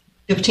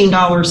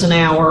 $15 an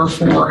hour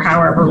for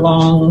however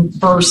long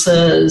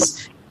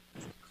versus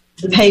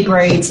the pay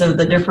grades of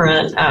the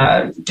different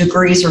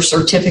degrees or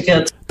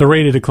certificates. The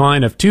rate of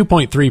decline of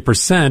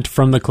 2.3%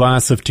 from the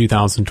class of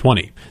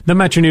 2020. The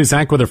Metro News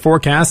AccuWeather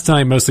forecast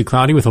tonight mostly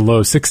cloudy with a low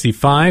of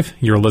 65.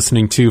 You're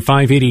listening to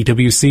 580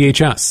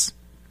 WCHS.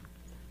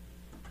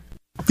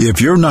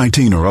 If you're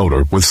 19 or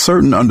older with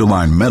certain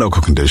underlying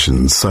medical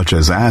conditions such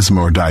as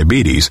asthma or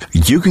diabetes,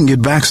 you can get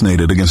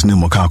vaccinated against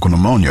pneumococcal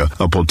pneumonia,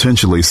 a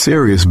potentially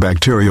serious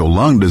bacterial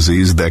lung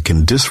disease that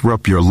can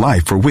disrupt your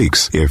life for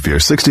weeks. If you're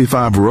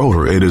 65 or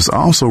older, it is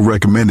also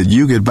recommended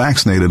you get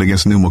vaccinated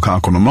against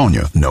pneumococcal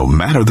pneumonia. No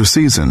matter the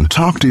season,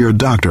 talk to your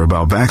doctor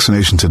about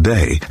vaccination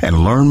today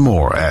and learn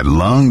more at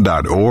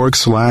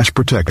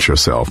lung.org/protect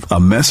yourself. A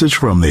message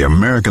from the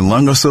American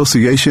Lung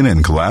Association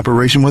in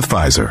collaboration with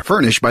Pfizer.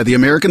 Furnished by the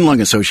American Lung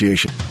Association.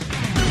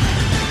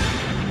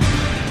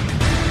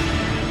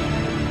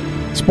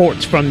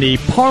 Sports from the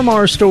Par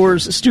Mar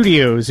Stores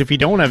studios. If you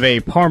don't have a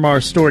Par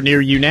Mar store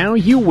near you now,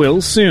 you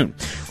will soon.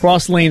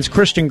 Cross Lanes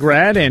Christian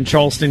grad and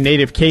Charleston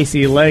native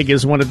Casey Legg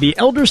is one of the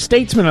elder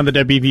statesmen on the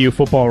WVU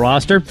football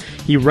roster.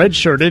 He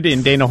redshirted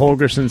in Dana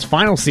Holgerson's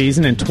final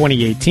season in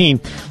 2018.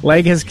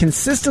 Legg has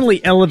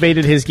consistently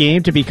elevated his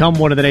game to become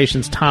one of the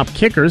nation's top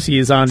kickers. He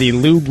is on the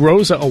Lou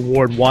Groza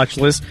Award watch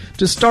list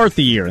to start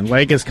the year, and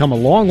Legg has come a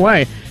long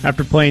way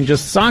after playing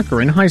just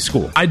soccer in high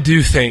school. I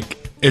do think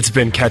it's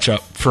been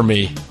catch-up for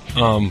me,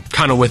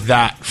 kind of with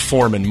that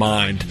form in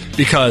mind,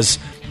 because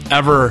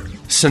ever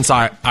since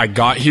I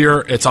got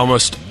here, it's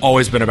almost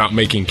always been about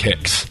making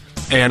kicks.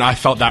 And I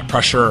felt that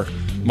pressure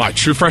my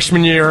true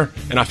freshman year,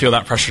 and I feel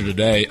that pressure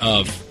today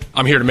of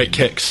I'm here to make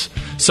kicks.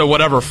 So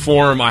whatever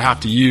form I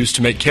have to use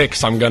to make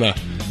kicks, I'm going to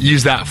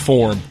use that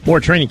form. More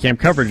training camp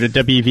coverage at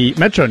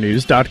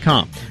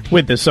WVMetroNews.com.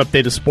 With this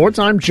update of sports,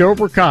 I'm Joe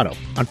Mercado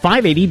on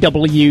 580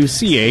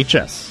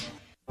 WCHS.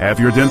 Have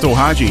your dental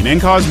hygiene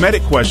and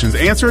cosmetic questions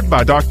answered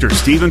by Dr.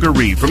 Stephen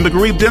Garib from the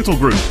Garib Dental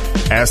Group.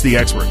 Ask the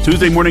expert,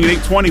 Tuesday morning at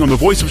 8:20 on the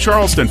Voice of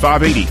Charleston,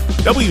 580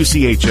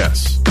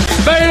 WCHS.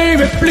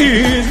 Baby,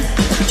 please,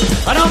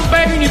 and I'm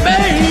begging you,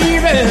 baby,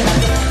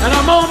 and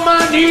I'm on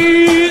my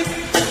knees.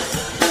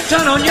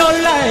 Turn on your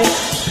light,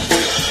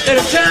 let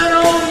it shine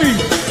on me.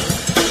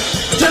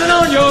 Turn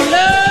on your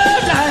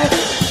love light,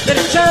 let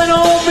it shine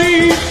on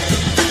me.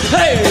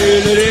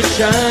 Hey, let it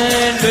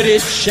shine, let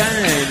it shine,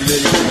 let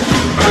it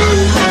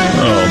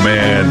Oh,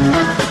 man.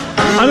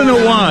 I don't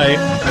know why.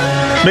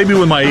 Maybe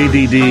with my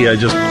ADD, I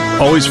just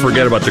always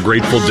forget about the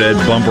Grateful Dead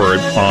bumper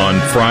on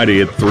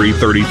Friday at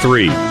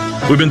 3:33.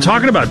 We've been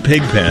talking about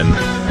Pigpen.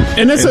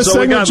 And that's a so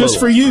we segment got just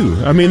for you.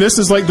 I mean, this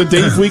is like the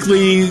Dave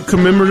Weekly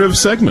commemorative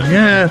segment.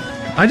 Yeah.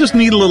 I just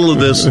need a little of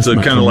this to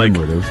kind of like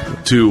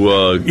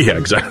to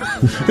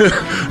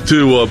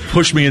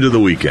push me into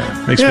the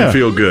weekend. Makes me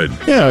feel good.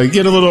 Yeah,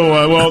 get a little.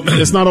 Well,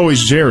 it's not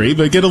always Jerry,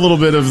 but get a little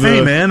bit of the. Hey,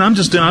 man, I'm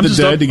just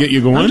Dead to get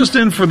you going. I'm just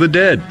in for the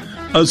Dead.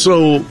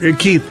 So,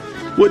 Keith,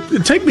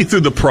 take me through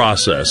the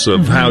process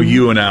of how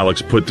you and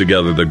Alex put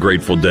together the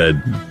Grateful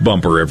Dead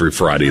bumper every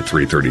Friday at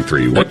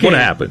 3:33. What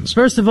happens?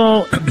 First of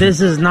all,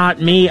 this is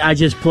not me. I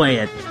just play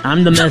it.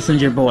 I'm the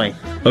messenger boy.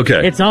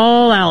 Okay. It's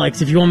all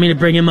Alex, if you want me to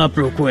bring him up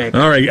real quick.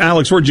 All right,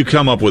 Alex, where'd you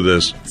come up with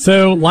this?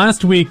 So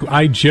last week,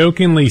 I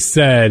jokingly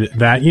said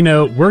that,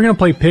 we're going to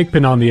play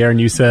Pigpen on the air, and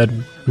you said,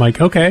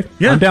 okay,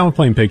 I'm down with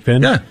playing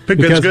Pigpen. Yeah,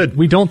 Pigpen's because good.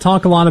 We don't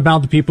talk a lot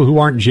about the people who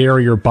aren't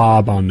Jerry or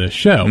Bob on this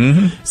show.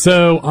 Mm-hmm.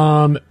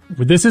 So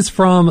this is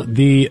from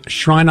the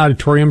Shrine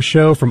Auditorium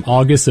show from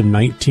August of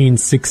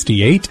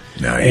 1968.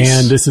 Nice.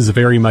 And this is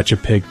very much a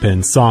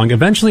Pigpen song.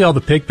 Eventually, all the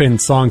Pigpen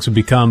songs would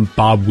become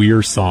Bob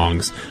Weir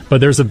songs.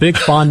 But there's a big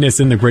fondness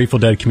in the Grateful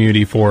Dead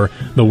community for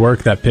the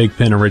work that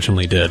Pigpen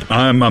originally did.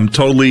 I'm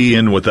totally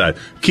in with that.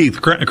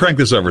 Keith, crank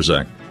this over,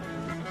 Zach.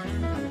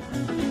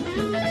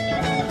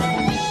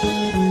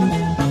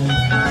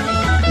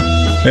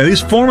 Now,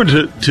 these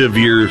formative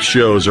year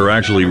shows are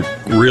actually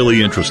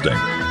really interesting.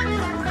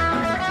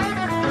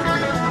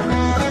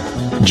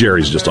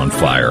 Jerry's just on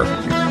fire.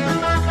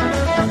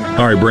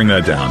 All right, bring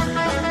that down.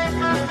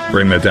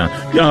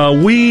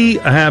 We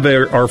have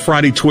our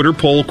Friday Twitter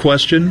poll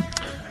question.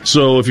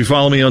 So if you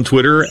follow me on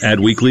Twitter at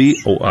Weekly,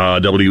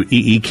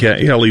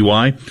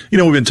 WEEKLEY,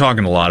 we've been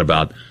talking a lot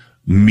about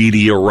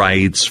media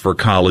rights for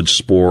college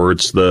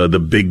sports, the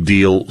big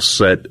deal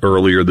set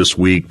earlier this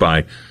week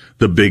by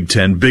the Big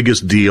Ten,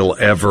 biggest deal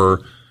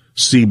ever,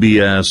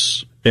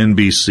 CBS,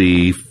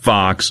 NBC,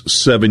 Fox,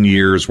 7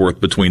 years worth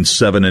between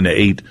 $7 and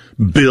 $8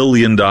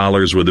 billion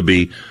with a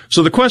B.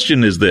 So the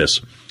question is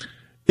this.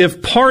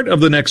 If part of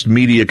the next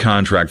media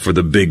contract for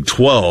the Big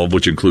 12,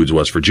 which includes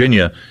West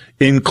Virginia,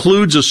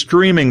 includes a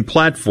streaming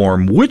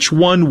platform, which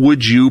one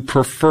would you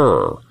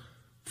prefer?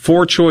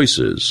 4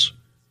 choices.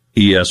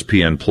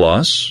 ESPN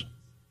Plus,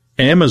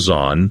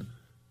 Amazon,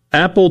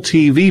 Apple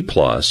TV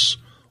Plus,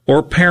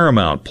 or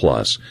Paramount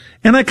Plus.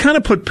 And I kind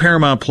of put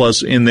Paramount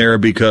Plus in there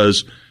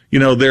because,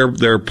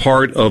 they're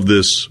part of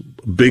this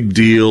big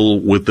deal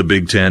with the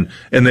Big Ten.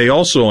 And they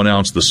also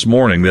announced this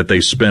morning that they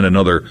spent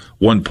another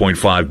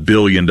 $1.5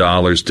 billion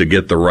to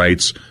get the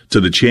rights to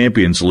the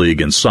Champions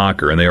League in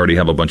soccer. And they already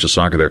have a bunch of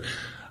soccer there.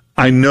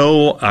 I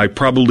know I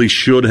probably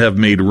should have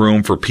made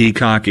room for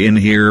Peacock in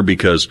here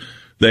because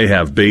they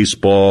have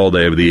baseball,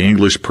 they have the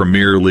English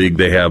Premier League,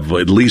 they have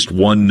at least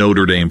one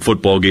Notre Dame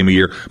football game a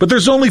year. But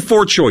there's only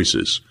 4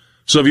 choices.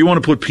 So if you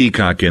want to put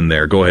Peacock in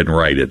there, go ahead and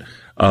write it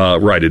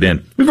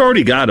in. We've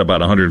already got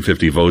about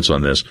 150 votes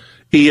on this.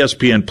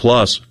 ESPN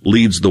Plus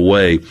leads the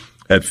way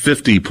at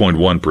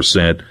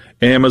 50.1%.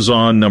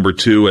 Amazon, number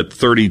 2 at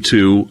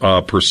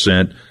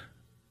 32%.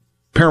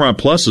 Paramount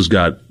Plus has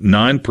got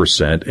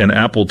 9%, and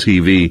Apple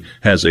TV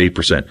has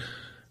 8%.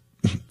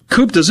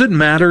 Coop, does it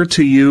matter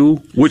to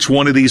you which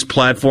one of these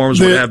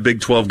platforms would have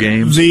Big 12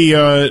 games?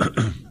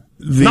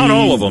 Not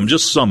all of them,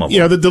 just some of them.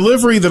 Yeah, the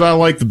delivery that I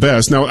like the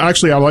best. Now,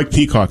 actually, I like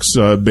Peacock's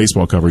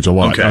baseball coverage a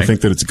lot. Okay. I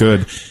think that it's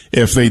good.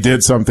 If they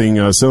did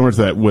something similar to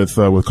that with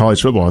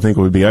college football, I think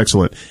it would be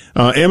excellent.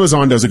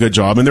 Amazon does a good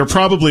job, and they're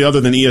probably, other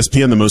than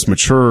ESPN, the most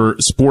mature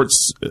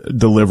sports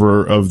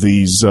deliverer of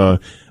these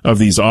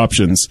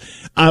options.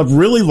 I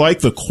really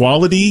like the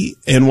quality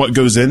and what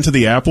goes into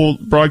the Apple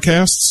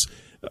broadcasts,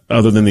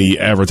 other than the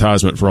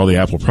advertisement for all the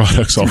Apple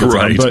products all the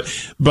time.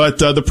 Right. But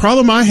the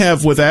problem I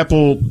have with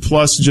Apple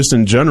Plus just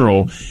in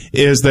general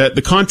is that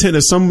the content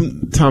is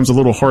sometimes a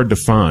little hard to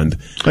find.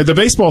 Like the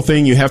baseball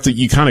thing, you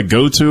kind of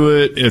go to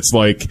it. It's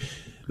like,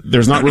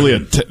 there's not really a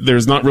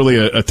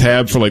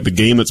tab for like the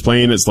game that's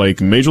playing. It's like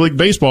Major League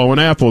Baseball on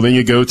Apple. Then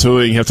you go to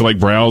it and you have to like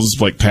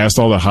browse like past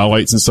all the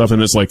highlights and stuff. And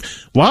it's like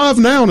live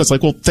now. And it's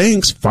like, well,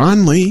 thanks.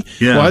 Finally.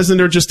 Yeah. Why isn't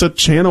there just a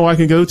channel I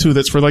can go to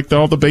that's for like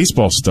all the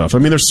baseball stuff? I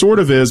mean, there sort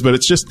of is, but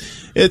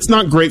it's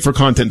not great for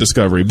content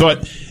discovery.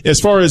 But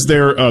as far as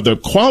their, the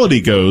quality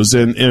goes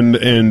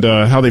and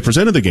how they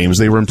presented the games,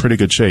 they were in pretty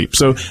good shape.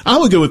 So I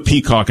would go with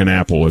Peacock and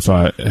Apple if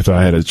I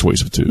had a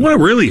choice of 2. What I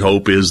really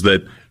hope is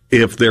that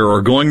if there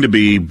are going to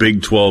be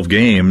Big 12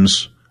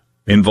 games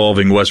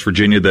involving West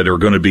Virginia that are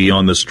going to be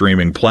on the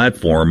streaming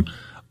platform,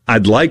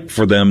 I'd like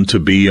for them to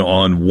be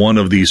on one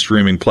of these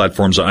streaming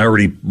platforms I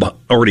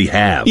already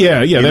have.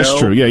 Yeah, that's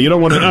true. Yeah, you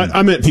don't want to.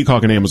 I meant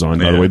Peacock and Amazon,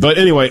 by the way. But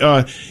anyway,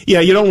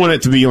 you don't want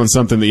it to be on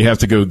something that you have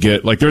to go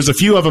get. Like, there's a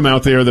few of them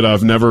out there that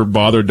I've never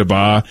bothered to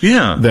buy.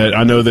 Yeah, that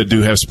I know that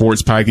do have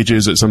sports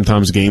packages that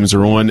sometimes games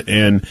are on,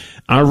 and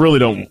I really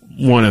don't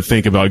want to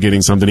think about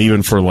getting something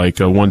even for like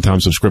a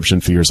one-time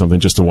subscription fee or something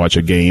just to watch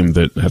a game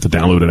that I have to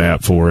download an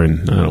app for.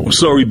 And I don't want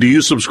So do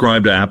you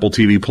subscribe to Apple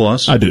TV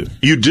Plus? I do.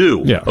 You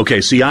do? Yeah.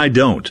 Okay, see, I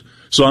don't.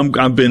 So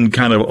I've been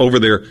kind of over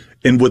there.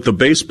 And with the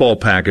baseball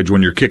package,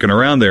 when you're kicking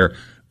around there,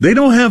 they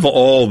don't have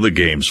all the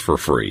games for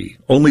free.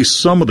 Only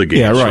some of the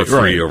games for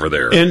free over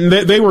there. And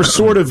they were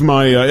sort of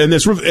my and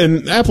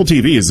Apple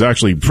TV is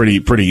actually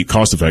pretty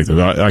cost effective.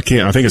 I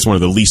think it's one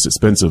of the least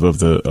expensive of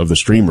the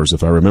streamers,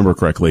 if I remember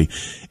correctly,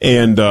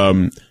 and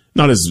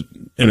not as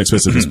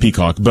inexpensive as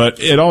Peacock, but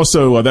it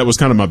also that was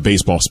kind of my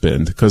baseball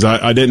spend because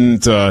I didn't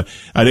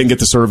get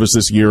the service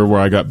this year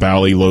where I got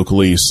Bally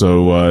locally,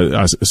 so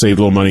I saved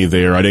a little money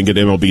there. I didn't get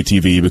MLB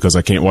TV because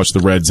I can't watch the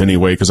Reds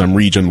anyway because I'm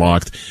region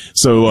locked.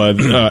 So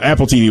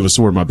Apple TV was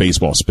sort of my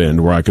baseball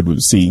spend where I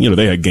could see,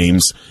 they had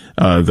games,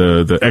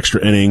 the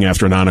extra inning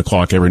after 9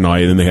 o'clock every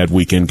night, and then they had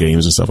weekend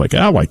games and stuff like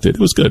that. I liked it.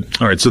 It was good.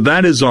 All right, so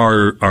that is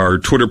our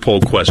Twitter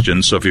poll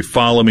question. So if you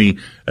follow me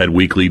at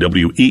Weekly,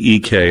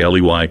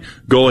 WEEKLEY,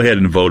 go ahead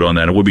and vote on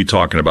that, and we'll be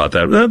talking about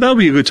that. That'll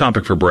be a good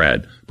topic for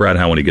Brad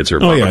Howe when he gets here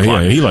at 5 o'clock.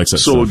 Yeah, he likes that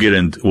So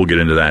stuff. we'll get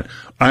into that.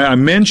 I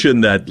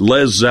mentioned that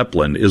Led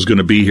Zeppelin is going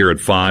to be here at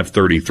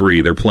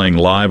 5:33. They're playing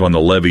live on the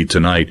Levee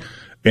tonight,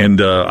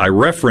 and I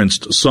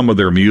referenced some of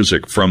their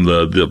music from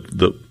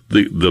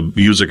the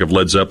music of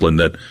Led Zeppelin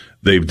that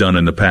they've done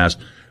in the past.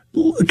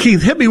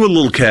 Keith, hit me with a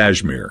little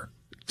Kashmir,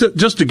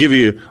 just to give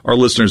you, our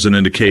listeners, an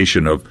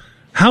indication of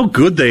how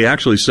good they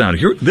actually sound.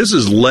 Here, this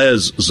is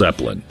Les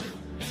Zeppelin.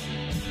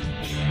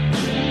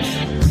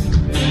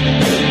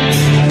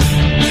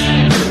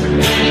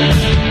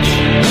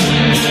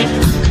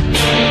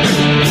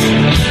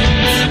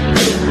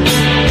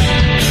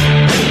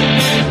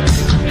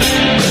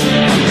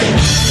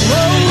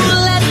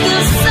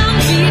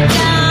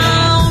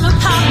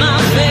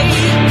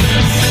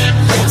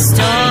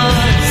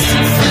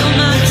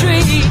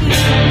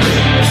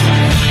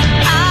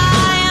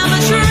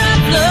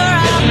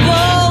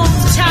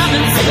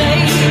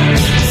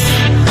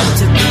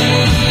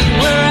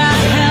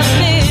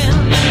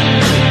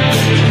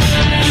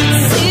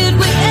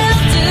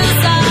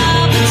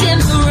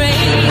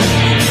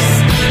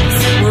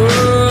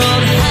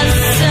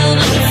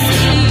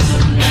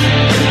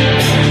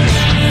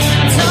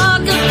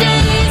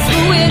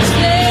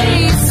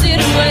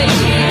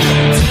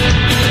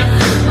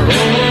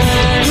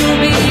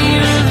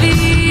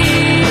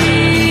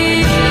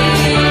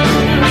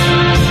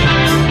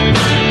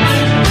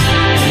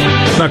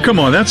 Now, come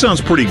on, that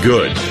sounds pretty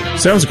good.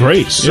 Sounds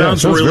great.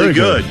 Sounds really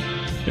good.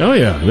 Oh,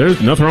 yeah.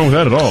 There's nothing wrong with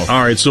that at all.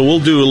 All right, so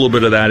we'll do a little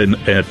bit of that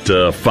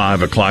at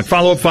 5 o'clock.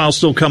 Follow-up file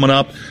still coming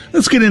up.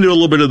 Let's get into a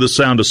little bit of the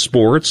Sound of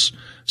Sports.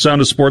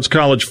 Sound of Sports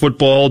college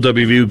football.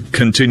 WVU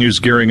continues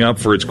gearing up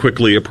for its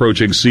quickly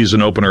approaching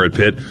season opener at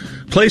Pitt.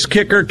 Place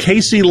kicker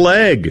Casey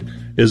Legg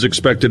is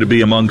expected to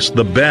be amongst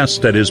the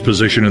best at his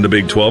position in the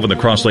Big 12, and the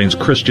Cross Lanes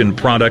Christian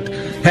product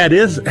had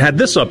this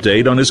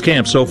update on his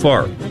camp so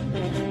far.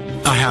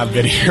 I have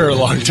been here a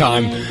long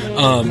time.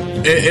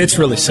 It's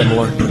really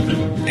similar,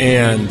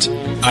 and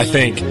I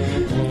think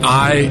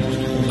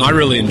I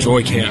really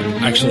enjoy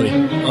camp, actually.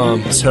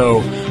 So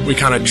we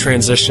kind of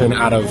transition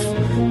out of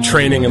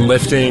training and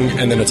lifting,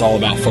 and then it's all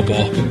about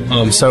football.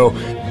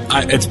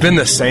 It's been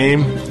the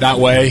same that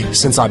way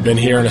since I've been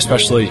here, and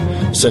especially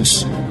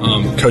since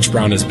Coach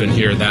Brown has been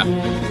here, that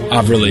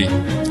I've really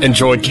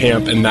enjoyed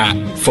camp and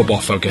that football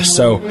focus.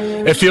 So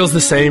it feels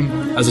the same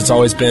as it's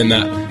always been,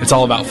 that it's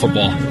all about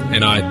football,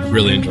 and I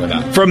really enjoy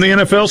that. From the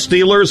NFL,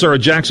 Steelers are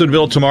at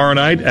Jacksonville tomorrow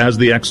night as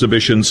the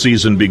exhibition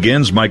season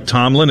begins. Mike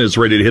Tomlin is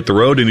ready to hit the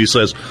road, and he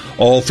says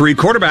all three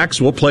quarterbacks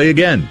will play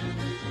again.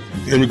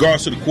 In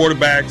regards to the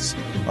quarterbacks,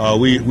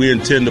 we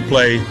intend to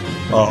play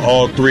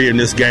all three in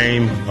this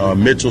game.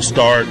 Mitchell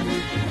start,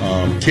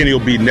 Kenny will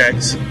be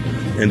next,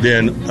 and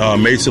then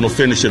Mason will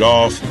finish it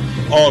off.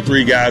 All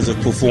three guys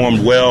have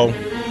performed well.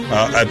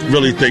 I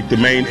really think the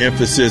main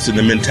emphasis and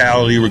the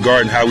mentality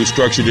regarding how we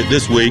structured it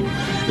this week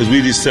is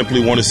we just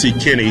simply want to see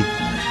Kenny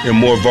in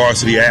more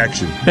varsity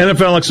action.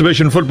 NFL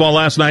exhibition football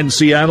last night in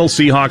Seattle.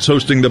 Seahawks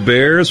hosting the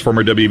Bears.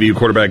 Former WVU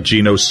quarterback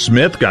Geno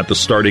Smith got the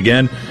start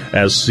again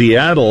as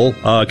Seattle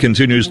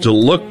continues to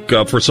look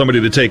for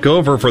somebody to take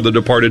over for the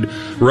departed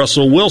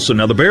Russell Wilson.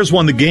 Now, the Bears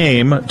won the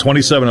game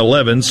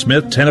 27-11.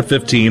 Smith, 10 of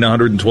 15,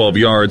 112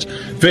 yards.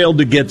 Failed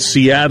to get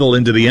Seattle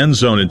into the end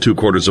zone in 2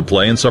 quarters of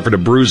play and suffered a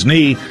bruised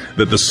knee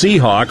that the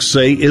Seahawks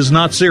say is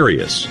not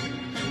serious.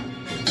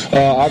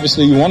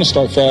 Obviously, you want to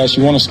start fast.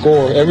 You want to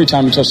score every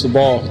time you touch the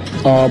ball.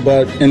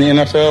 But in the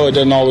NFL, it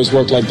doesn't always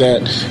work like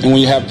that. And when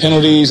you have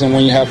penalties and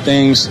when you have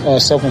things,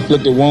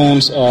 self-inflicted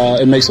wounds,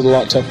 it makes it a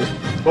lot tougher.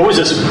 What was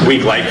this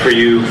week like for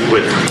you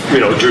with,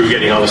 Drew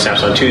getting all the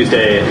snaps on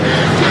Tuesday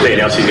and they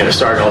announced he's going to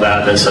start and all that,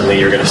 and then suddenly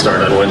you're going to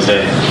start on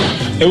Wednesday?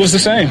 It was the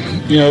same.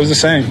 It was the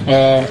same.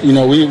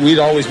 We'd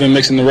always been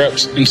mixing the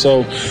reps, and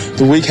so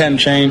the week hadn't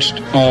changed.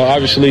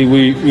 Obviously,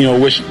 we,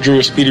 wish Drew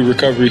a speedy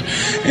recovery,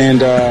 and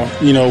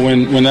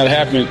when that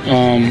happened,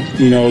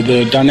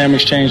 the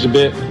dynamics changed a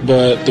bit,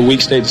 but the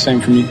week stayed the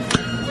same for me.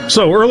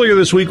 So earlier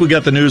this week, we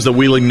got the news that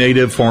Wheeling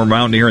native, former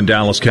Mountaineer and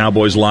Dallas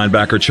Cowboys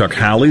linebacker Chuck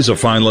Howley is a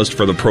finalist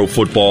for the Pro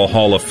Football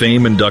Hall of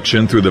Fame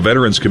induction through the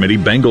Veterans Committee.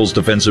 Bengals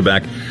defensive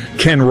back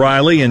Ken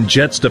Riley and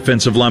Jets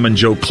defensive lineman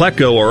Joe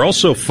Klecko are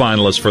also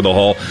finalists for the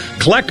Hall.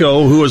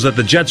 Klecko, who was at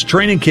the Jets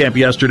training camp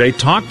yesterday,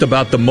 talked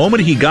about the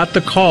moment he got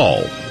the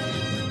call.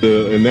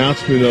 The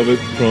announcement of it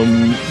from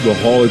the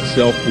Hall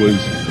itself was,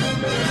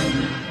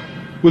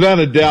 without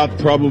a doubt,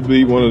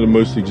 probably one of the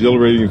most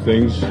exhilarating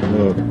things.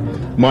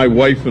 My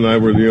wife and I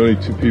were the only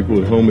two people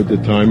at home at the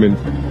time,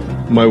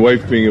 and my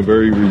wife being a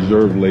very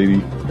reserved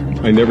lady,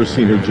 I never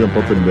seen her jump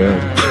up and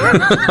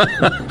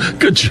down.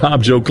 Good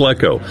job, Joe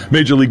Klecko.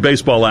 Major League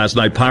Baseball last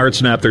night. Pirates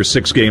snapped their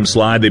 6-game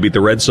slide. They beat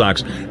the Red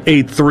Sox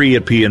 8-3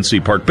 at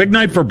PNC Park. Big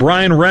night for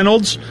Brian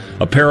Reynolds.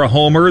 A pair of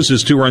homers.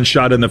 His 2-run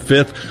shot in the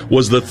 5th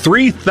was the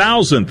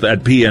 3,000th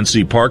at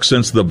PNC Park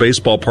since the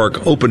baseball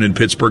park opened in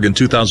Pittsburgh in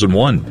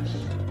 2001.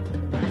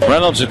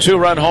 Reynolds, a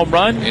 2-run home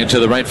run into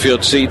the right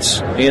field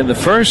seats in the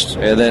first,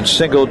 and then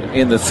singled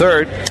in the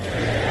third.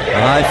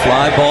 High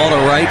fly ball to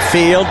right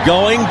field,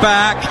 going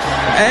back,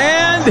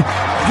 and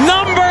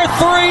number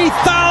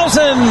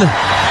 3,000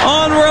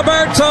 on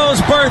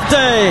Roberto's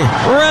birthday.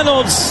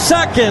 Reynolds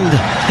second,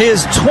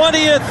 his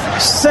 20th,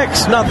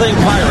 6-0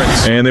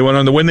 Pirates. And they went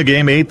on to win the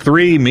game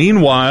 8-3.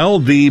 Meanwhile,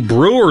 the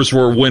Brewers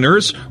were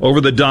winners over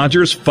the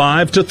Dodgers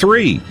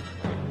 5-3.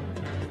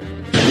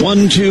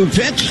 1-2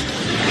 pitch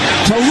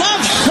to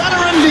left, center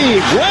and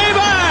deep, way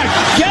back,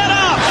 get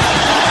up,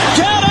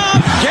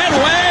 get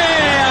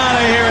way out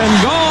of here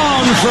and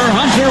gone for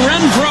Hunter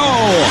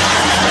Renfroe.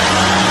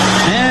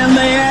 And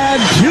they add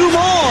 2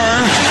 more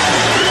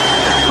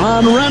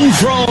on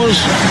Renfroe's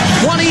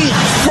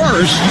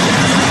 21st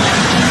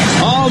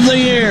of the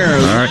year.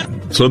 All right,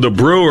 so the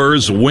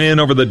Brewers win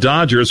over the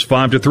Dodgers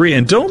 5-3.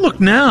 And don't look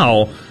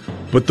now,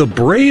 but the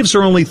Braves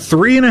are only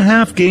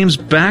 3.5 games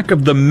back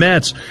of the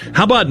Mets.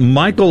 How about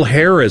Michael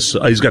Harris?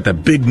 He's got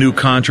that big new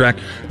contract,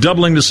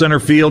 doubling to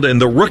center field,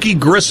 and the rookie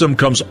Grissom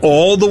comes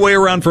all the way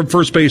around from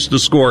first base to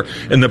score,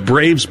 and the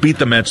Braves beat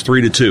the Mets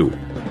 3-2.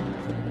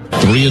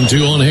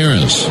 3-2 on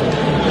Harris.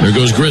 There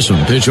goes Grissom.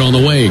 Pitch on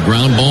the way.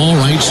 Ground ball,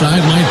 right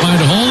side, might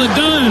find Hall. It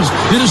does.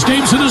 It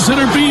escapes into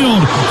center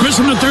field.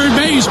 Grissom to third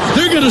base.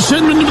 They're going to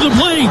send him to the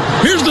plate.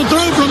 Here's the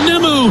throw from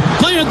Nimmo.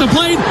 Play at the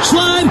plate.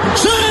 Slide.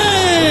 Save!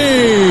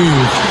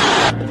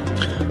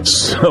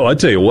 So I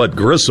tell you what,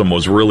 Grissom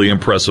was really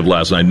impressive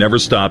last night. Never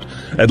stopped.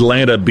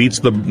 Atlanta beats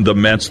the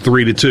Mets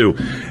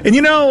 3-2. And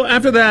you know,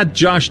 after that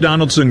Josh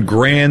Donaldson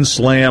grand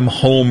slam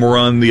home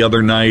run the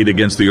other night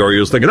against the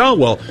Orioles, thinking, oh,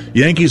 well,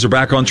 Yankees are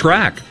back on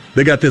track.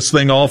 They got this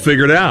thing all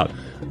figured out.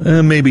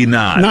 Maybe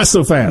not. Not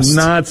so fast.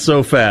 Not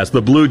so fast.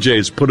 The Blue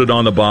Jays put it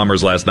on the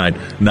Bombers last night,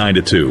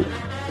 9-2.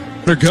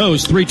 There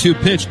goes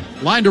 3-2 pitch.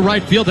 Line to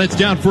right field. That's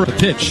down for a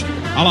pitch.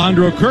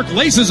 Alejandro Kirk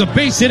laces a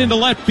base hit into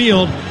left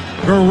field.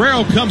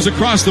 Guerrero comes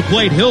across the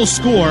plate. He'll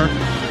score.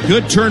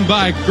 Good turn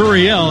by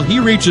Gurriel. He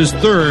reaches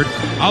third.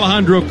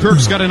 Alejandro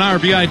Kirk's got an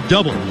RBI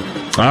double.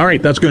 All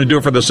right, that's going to do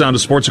it for the Sound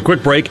of Sports. A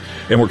quick break,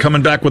 and we're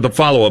coming back with a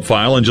follow-up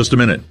file in just a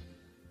minute.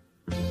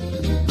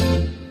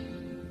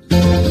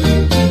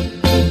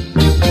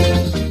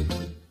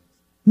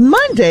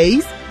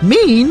 Mondays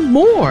mean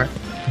more.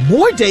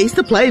 More days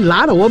to play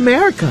Lotto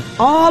America.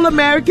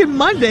 All-American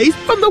Mondays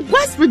from the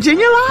West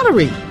Virginia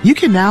Lottery. You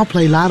can now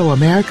play Lotto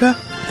America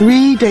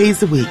 3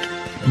 days a week.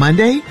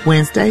 Monday,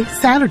 Wednesday,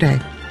 Saturday.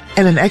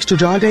 And an extra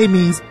draw day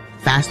means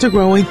faster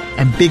growing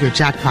and bigger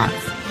jackpots.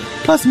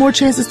 Plus more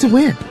chances to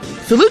win.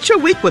 Salute your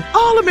week with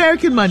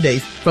All-American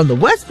Mondays from the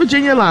West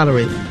Virginia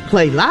Lottery.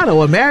 Play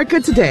Lotto America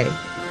today.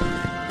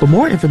 For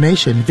more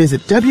information,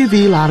 visit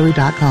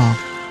WVLottery.com.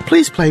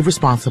 Please play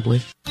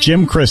responsibly.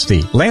 Jim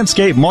Christie,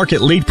 Landscape Market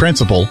Lead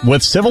Principal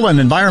with Civil and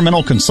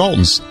Environmental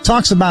Consultants,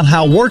 talks about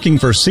how working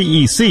for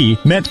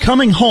CEC meant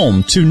coming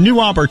home to new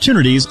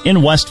opportunities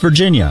in West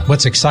Virginia.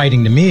 What's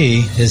exciting to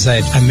me is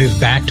that I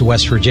moved back to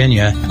West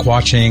Virginia,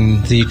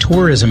 watching the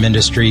tourism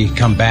industry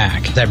come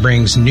back. That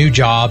brings new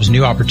jobs,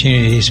 new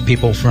opportunities to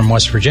people from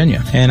West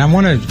Virginia. And I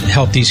want to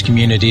help these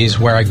communities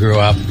where I grew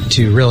up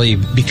to really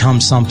become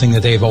something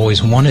that they've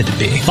always wanted to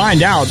be.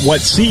 Find out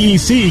what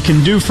CEC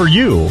can do for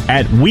you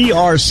at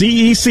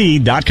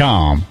wearecec.com.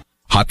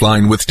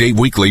 Hotline with Dave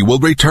Weekly will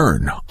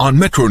return on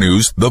Metro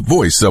News, the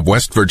voice of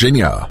West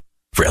Virginia.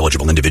 For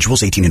eligible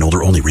individuals, 18 and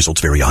older only.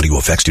 Results vary. Audio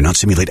effects do not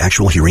simulate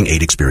actual hearing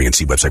aid experience.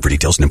 See website for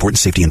details and important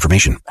safety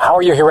information. How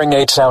are your hearing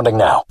aids sounding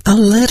now? A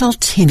little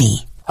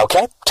tinny.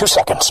 Okay, 2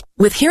 seconds.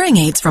 With hearing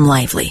aids from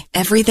Lively,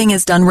 everything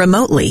is done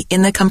remotely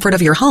in the comfort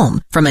of your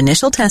home, from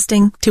initial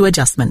testing to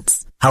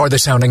adjustments. How are they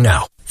sounding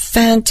now?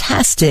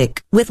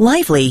 Fantastic. With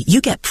Lively,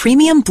 you get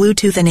premium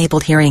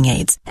Bluetooth-enabled hearing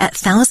aids at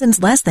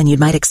thousands less than you'd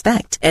might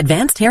expect.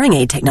 Advanced hearing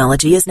aid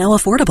technology is now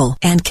affordable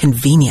and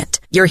convenient.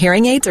 Your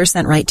hearing aids are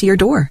sent right to your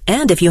door.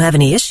 And if you have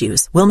any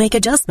issues, we'll make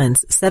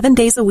adjustments 7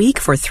 days a week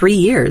for 3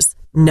 years.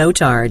 No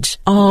charge.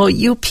 Oh,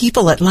 you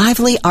people at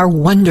Lively are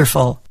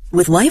wonderful.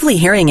 With Lively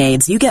hearing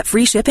aids, you get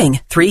free shipping,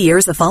 3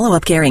 years of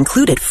follow-up care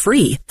included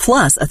free,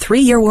 plus a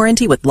 3-year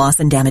warranty with loss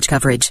and damage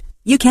coverage.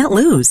 You can't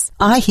lose.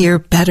 I hear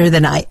better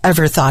than I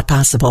ever thought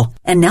possible.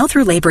 And now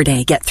through Labor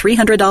Day, get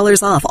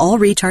 $300 off all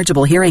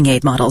rechargeable hearing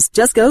aid models.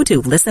 Just go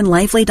to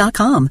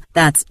listenlively.com.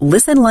 That's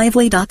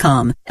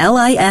listenlively.com.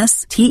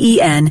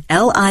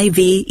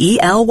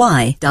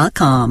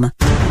 listenlively.com.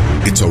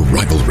 It's a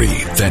rivalry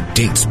that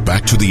dates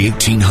back to the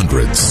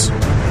 1800s.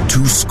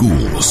 Two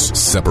schools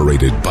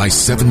separated by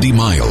 70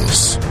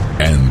 miles,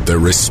 and their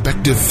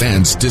respective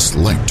fans'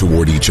 dislike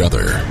toward each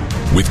other.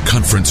 With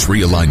conference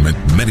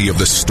realignment, many of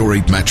the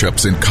storied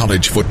matchups in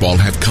college football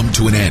have come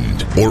to an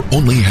end, or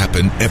only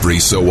happen every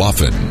so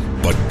often.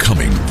 But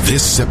coming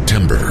this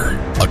September,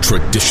 a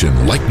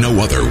tradition like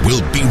no other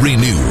will be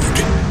renewed.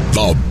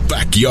 The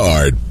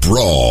Backyard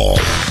Brawl.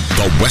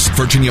 The West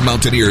Virginia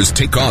Mountaineers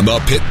take on the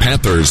Pitt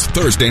Panthers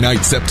Thursday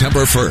night,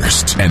 September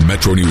 1st. And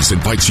Metro News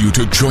invites you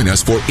to join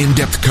us for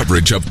in-depth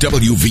coverage of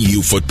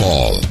WVU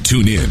football.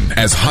 Tune in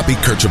as Hoppy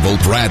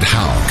Kercheval, Brad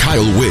Howe,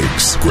 Kyle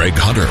Wiggs, Greg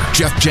Hunter,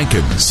 Jeff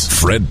Jenkins,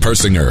 Fred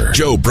Persinger,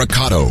 Joe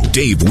Braccato,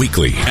 Dave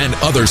Weekley, and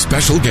other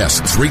special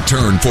guests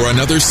return for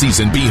another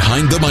season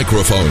behind the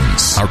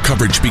microphones. Our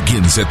coverage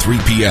begins at 3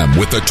 p.m.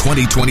 with the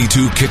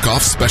 2022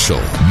 kickoff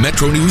special.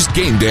 Metro News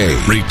Game Day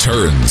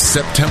returns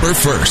September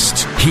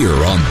 1st here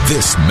on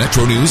this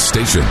Metro News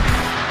station.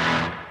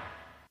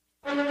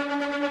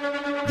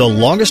 The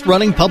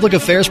longest-running public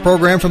affairs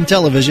program from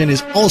television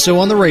is also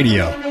on the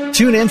radio.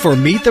 Tune in for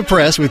Meet the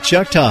Press with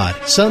Chuck Todd,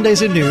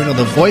 Sundays at noon on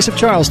the Voice of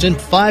Charleston,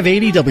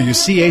 580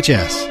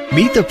 WCHS.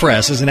 Meet the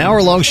Press is an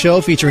hour-long show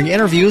featuring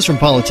interviews from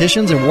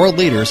politicians and world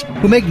leaders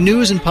who make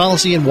news and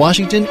policy in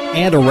Washington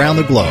and around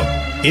the globe.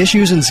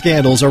 Issues and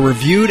scandals are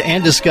reviewed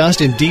and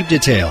discussed in deep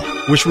detail,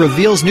 which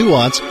reveals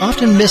nuance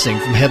often missing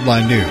from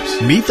headline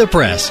news. Meet the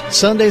Press,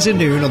 Sundays at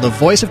noon on the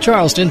Voice of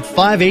Charleston,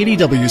 580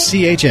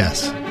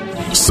 WCHS.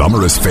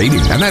 Summer is fading,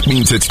 and that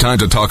means it's time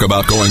to talk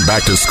about going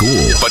back to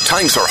school. But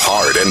times are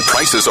hard and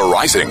prices are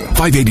rising.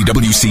 580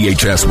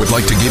 WCHS would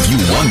like to give you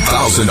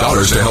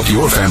 $1,000 to help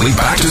your family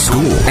back to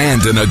school, and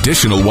an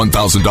additional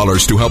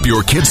 $1,000 to help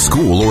your kid's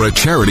school or a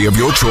charity of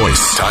your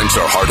choice. Times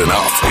are hard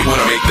enough. We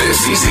want to make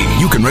this easy.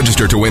 You can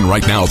register to win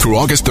right now through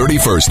August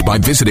 31st by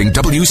visiting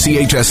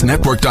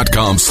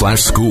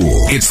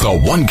WCHSnetwork.com/school. It's the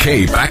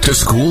 1K back to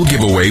school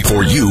giveaway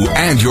for you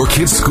and your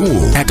kid's school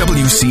at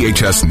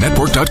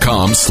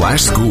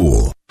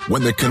WCHSnetwork.com/school.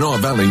 When the Kanawha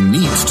Valley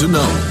needs to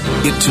know,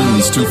 it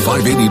tunes to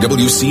 580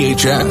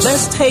 WCHS.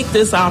 Let's take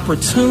this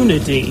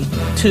opportunity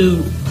to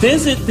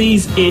visit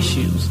these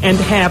issues and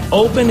have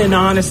open and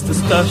honest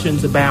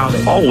discussions about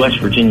it. All West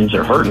Virginians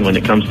are hurting when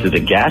it comes to the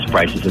gas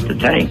prices at the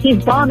tank.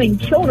 He's bombing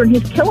children.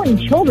 He's killing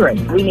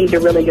children. We need to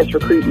really just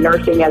recruit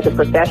nursing as a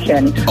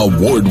profession.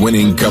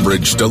 Award-winning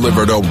coverage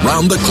delivered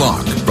around the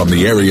clock from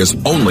the area's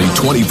only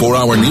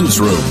 24-hour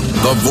newsroom.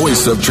 The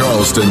Voice of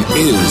Charleston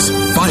is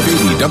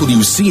 580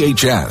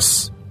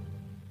 WCHS.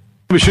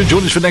 Be sure to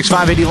join us for the next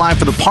 580 Live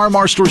for the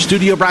Parmar Store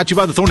Studio, brought to you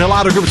by the Thornhill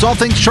Auto Group. It's all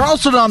things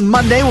Charleston on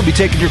Monday. We'll be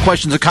taking your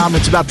questions and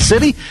comments about the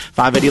city.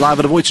 580 Live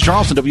at the Voice of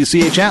Charleston,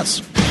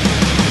 WCHS.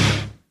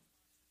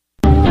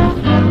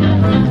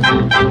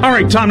 All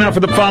right, time now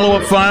for the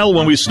follow-up file.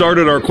 When we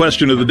started our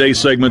question of the day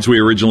segments, we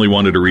originally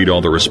wanted to read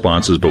all the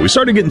responses, but we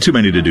started getting too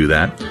many to do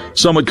that.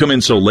 Some would come in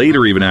so late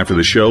or even after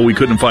the show, we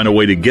couldn't find a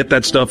way to get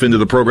that stuff into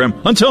the program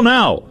until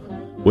now.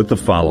 With the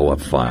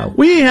follow-up file.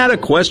 We had a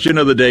question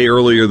of the day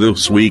earlier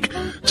this week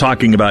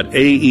talking about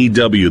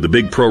AEW, the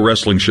big pro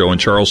wrestling show in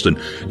Charleston.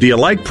 Do you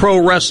like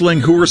pro wrestling?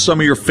 Who are some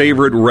of your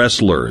favorite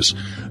wrestlers?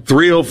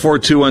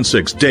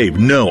 304-216. Dave,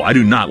 no, I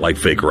do not like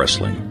fake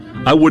wrestling.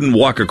 I wouldn't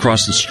walk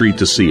across the street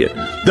to see it.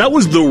 That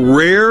was the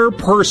rare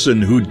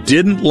person who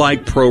didn't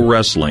like pro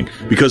wrestling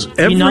because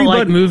everybody... You not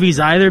like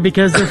movies either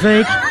because they're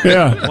fake?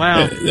 Yeah.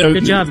 Wow.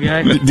 Good job,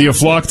 guy. Do you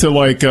flock to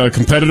like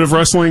competitive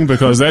wrestling?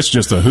 Because that's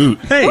just a hoot.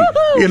 Hey,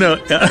 you know,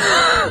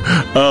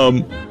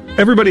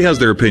 everybody has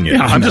their opinion.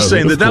 Yeah, I'm just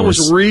saying that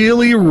was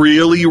really,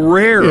 really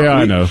rare. Yeah,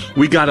 I know.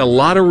 We got a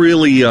lot of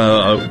really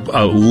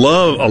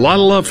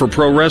love for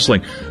pro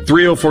wrestling.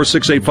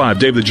 304-685.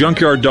 Dave, the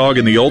Junkyard Dog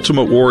and the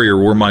Ultimate Warrior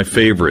were my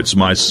favorites.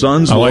 My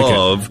sons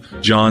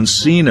love John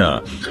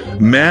Cena.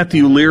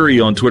 Matthew Leary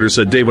on Twitter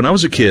said, Dave, when I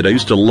was a kid, I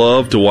used to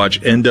love to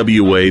watch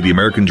NWA, The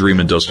American Dream,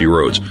 and Dusty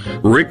Rhodes.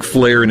 Ric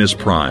Flair in his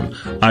prime.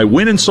 I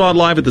went and saw it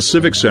live at the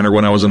Civic Center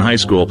when I was in high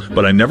school,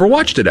 but I never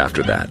watched it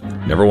after that.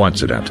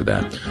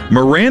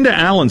 Miranda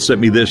Allen sent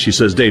me this. She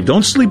says, Dave,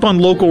 don't sleep on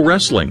local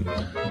wrestling.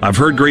 I've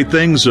heard great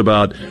things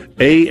about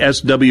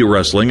ASW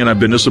Wrestling, and I've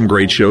been to some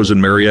great shows in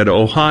Marietta,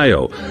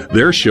 Ohio.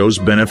 Their shows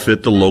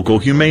benefit the local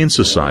Humane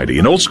Society.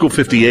 And Old School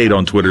 58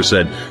 on Twitter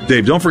said,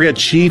 Dave, don't forget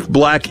Chief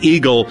Black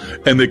Eagle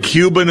and the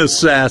Cuban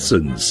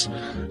Assassins.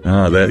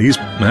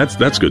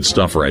 That's good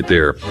stuff right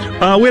there.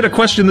 We had a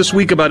question this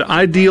week about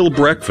ideal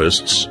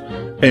breakfasts.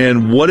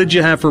 And what did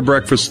you have for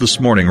breakfast this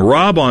morning?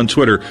 Rob on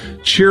Twitter,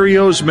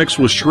 Cheerios mixed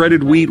with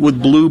shredded wheat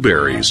with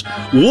blueberries.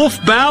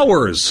 Wolf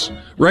Bowers,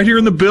 right here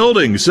in the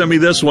building, sent me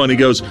this one. He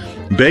goes,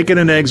 bacon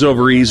and eggs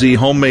over easy,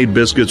 homemade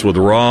biscuits with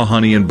raw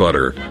honey and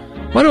butter.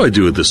 Why do I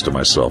do this to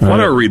myself? Why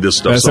do I read this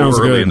stuff so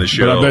early in the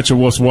show? But I bet your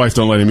Wolf's wife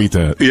don't let him eat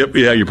that. Yep,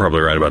 yeah, you're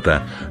probably right about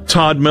that.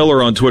 Todd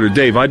Miller on Twitter.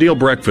 Dave, ideal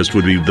breakfast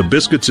would be the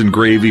biscuits and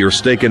gravy or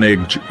steak and egg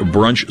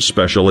brunch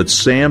special at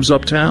Sam's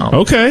Uptown.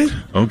 Okay.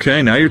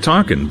 Okay, now you're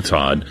talking,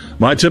 Todd.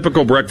 My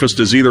typical breakfast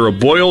is either a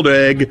boiled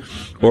egg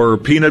or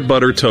peanut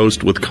butter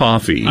toast with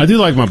coffee. I do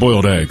like my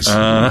boiled eggs.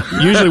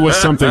 Usually with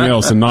something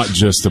else and not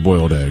just a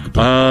boiled egg.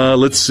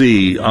 Let's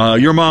see.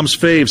 Your mom's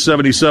fave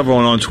 77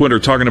 on Twitter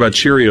talking about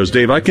Cheerios.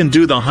 Dave, I can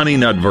do the honey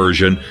nut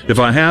version if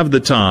I have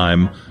the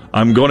time.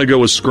 I'm going to go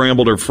with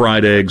scrambled or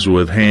fried eggs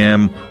with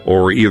ham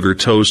or either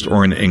toast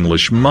or an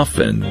English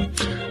muffin.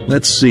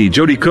 Let's see.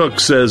 Jody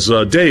Cook says,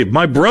 Dave,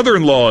 my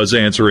brother-in-law is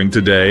answering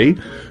today.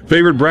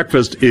 Favorite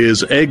breakfast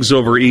is eggs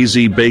over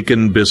easy,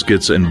 bacon,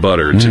 biscuits, and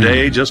butter.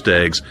 Today, just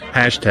eggs.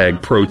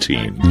 #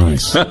 protein.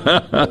 Nice.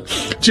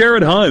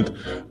 Jared Hunt,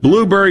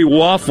 blueberry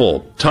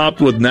waffle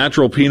topped with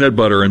natural peanut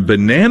butter and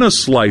banana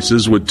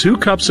slices with 2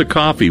 cups of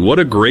coffee. What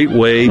a great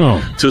way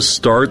to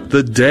start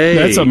the day.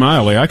 That's up my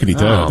alley. I could eat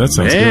that. That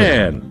sounds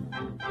good.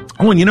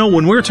 Oh, and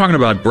when we were talking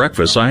about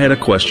breakfast, I had a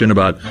question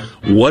about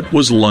what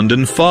was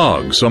London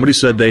fog. Somebody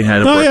said they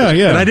had a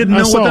breakfast, and I didn't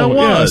know what that was.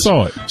 Yeah, I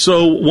saw it.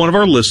 So one of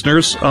our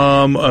listeners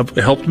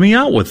helped me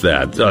out with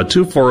that.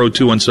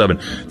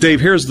 240-217. Dave,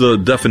 here's the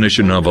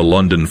definition of a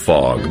London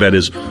fog. That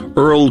is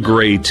Earl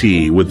Grey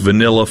tea with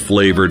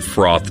vanilla-flavored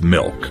froth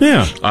milk.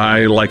 Yeah.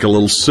 I like a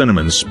little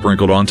cinnamon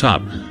sprinkled on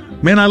top.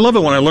 Man, I love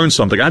it when I learn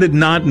something. I did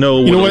not know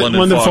what a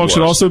London fog was.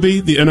 should also be?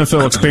 The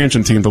NFL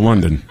expansion team to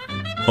London.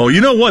 Oh,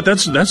 you know what?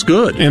 That's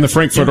good. And the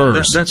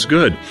Frankfurters. That's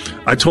good.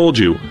 I told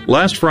you,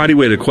 last Friday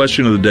we had a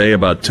question of the day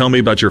about tell me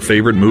about your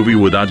favorite movie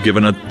without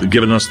giving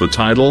us the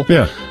title.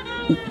 Yeah.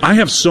 I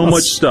have so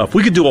much stuff.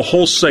 We could do a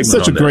whole segment on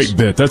this. Such a great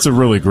bit. That's a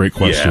really great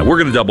question. Yeah, we're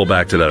going to double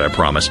back to that, I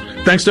promise.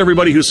 Thanks to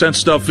everybody who sent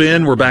stuff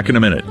in. We're back in a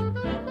minute.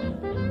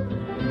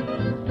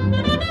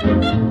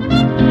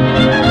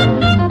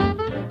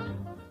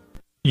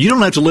 You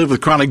don't have to live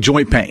with chronic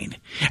joint pain,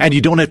 and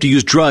you don't have to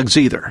use drugs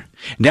either.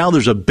 Now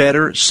there's a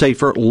better,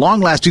 safer,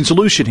 long-lasting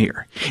solution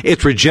here.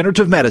 It's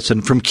regenerative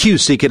medicine from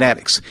QC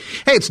Kinetics.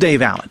 Hey, it's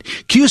Dave Allen.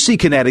 QC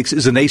Kinetics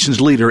is the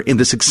nation's leader in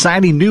this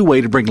exciting new way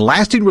to bring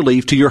lasting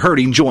relief to your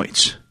hurting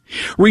joints.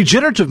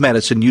 Regenerative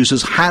medicine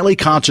uses highly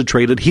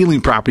concentrated healing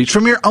properties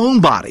from your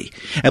own body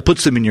and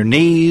puts them in your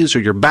knees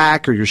or your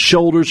back or your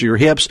shoulders or your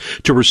hips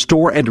to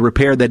restore and to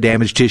repair that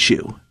damaged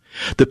tissue.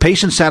 The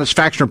patient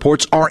satisfaction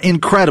reports are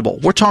incredible.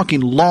 We're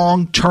talking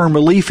long-term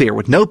relief here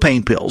with no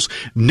pain pills,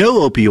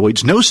 no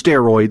opioids, no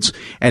steroids,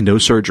 and no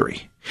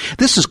surgery.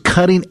 This is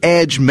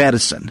cutting-edge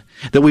medicine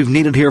that we've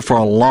needed here for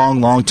a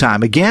long, long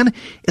time. Again,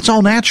 it's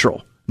all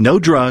natural. No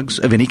drugs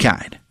of any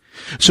kind.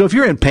 So if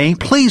you're in pain,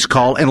 please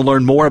call and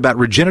learn more about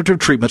regenerative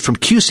treatment from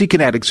QC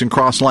Kinetics in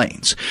Cross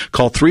Lanes.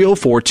 Call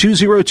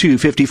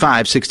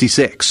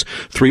 304-202-5566.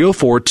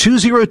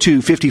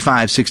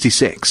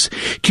 304-202-5566.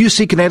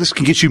 QC Kinetics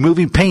can get you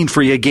moving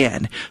pain-free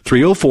again.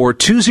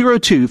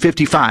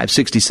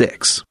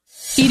 304-202-5566.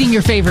 Eating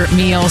your favorite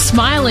meal,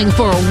 smiling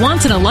for a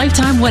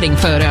once-in-a-lifetime wedding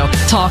photo,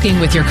 talking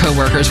with your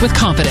coworkers with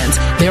confidence.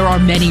 There are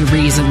many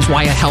reasons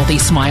why a healthy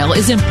smile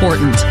is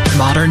important.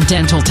 Modern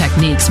dental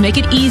techniques make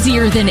it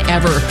easier than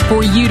ever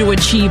for you to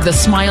achieve the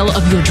smile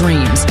of your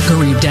dreams.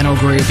 Garib Dental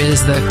Group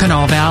is the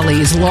Kanawha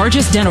Valley's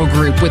largest dental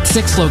group with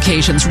 6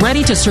 locations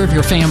ready to serve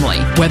your family.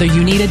 Whether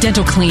you need a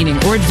dental cleaning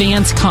or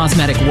advanced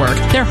cosmetic work,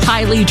 their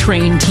highly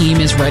trained team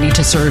is ready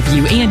to serve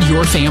you and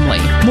your family.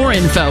 More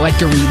info at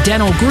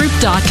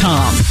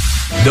GaribDentalGroup.com.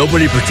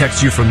 Nobody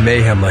protects you from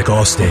mayhem like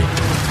Allstate.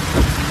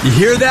 You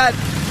hear that?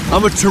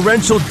 I'm a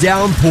torrential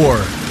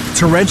downpour.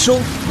 Torrential?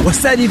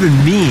 What's that even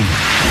mean?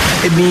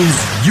 It means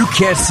you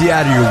can't see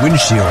out of your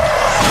windshield.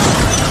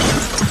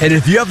 And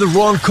if you have the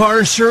wrong car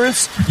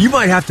insurance, you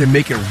might have to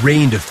make it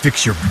rain to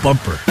fix your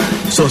bumper.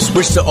 So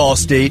switch to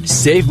Allstate,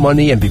 save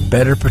money, and be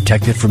better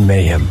protected from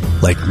mayhem,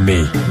 like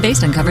me.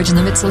 Based on coverage and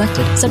limits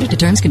selected. Subject to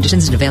terms,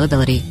 conditions, and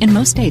availability. In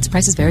most states,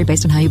 prices vary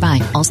based on how you buy.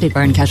 Allstate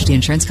Bar and Casualty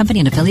Insurance Company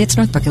and affiliates,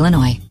 Northbrook,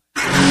 Illinois.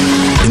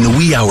 In the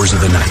wee hours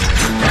of the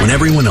night, when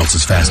everyone else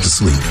is fast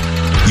asleep,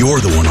 you're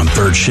the one on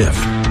third shift,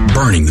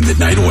 burning the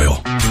midnight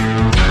oil.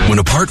 When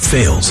a part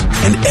fails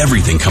and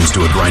everything comes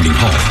to a grinding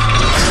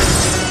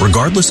halt,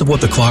 regardless of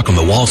what the clock on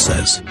the wall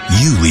says,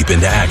 you leap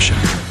into action.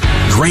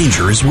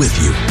 Grainger is with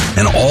you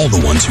and all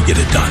the ones who get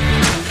it done.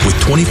 With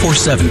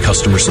 24/7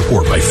 customer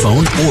support by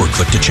phone or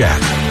click to chat.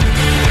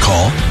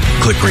 Call,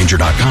 click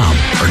Grainger.com,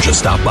 or just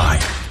stop by.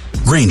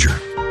 Grainger,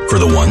 for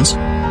the ones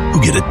who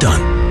get it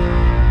done.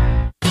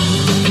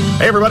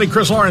 Hey everybody,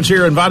 Chris Lawrence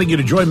here, inviting you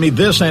to join me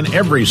this and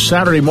every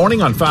Saturday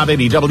morning on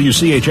 580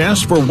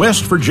 WCHS for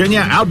West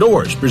Virginia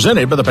Outdoors,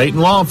 presented by the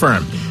Peyton Law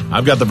Firm.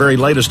 I've got the very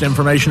latest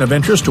information of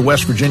interest to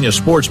West Virginia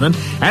sportsmen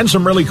and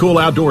some really cool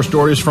outdoor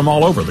stories from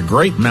all over the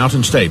great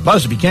Mountain State.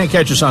 Plus, if you can't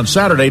catch us on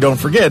Saturday, don't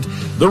forget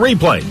the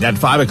replay at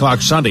 5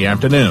 o'clock Sunday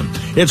afternoon.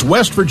 It's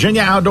West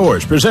Virginia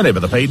Outdoors, presented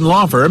by the Peyton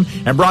Law Firm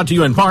and brought to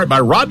you in part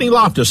by Rodney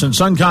Loftus and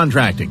Son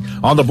Contracting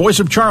on the Voice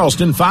of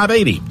Charleston,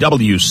 580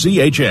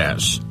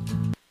 WCHS.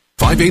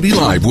 580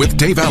 Live with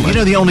Dave Allen. You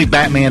know the only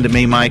Batman to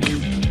me, Mike?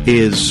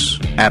 is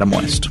Adam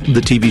West,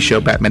 the TV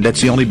show Batman.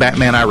 That's the only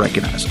Batman I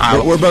recognize.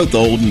 We're both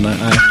old, and I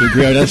have to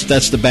agree.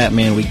 That's the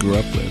Batman we grew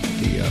up with.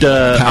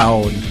 The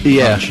Powell and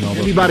Hush and all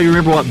those. Anybody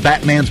remember what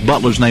Batman's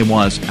butler's name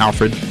was?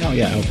 Alfred. Oh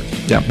yeah, Alfred.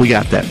 Yeah, we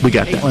got that.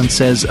 Caitlin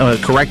says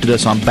corrected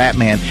us on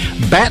Batman.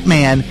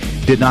 Batman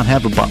did not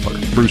have a butler.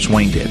 Bruce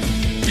Wayne did.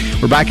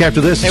 We're back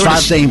after this. They were the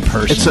same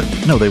person.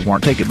 No, they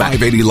weren't. Take it back.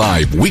 580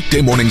 Live,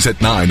 weekday mornings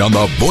at 9 on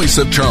the Voice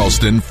of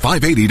Charleston,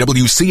 580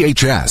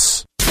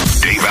 WCHS.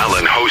 Dave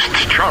Allen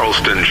hosts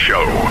Charleston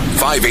Show.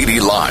 580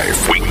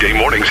 Live, weekday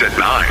mornings at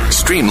 9.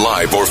 Stream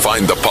live or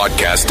find the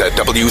podcast at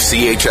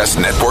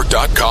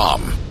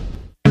WCHSnetwork.com.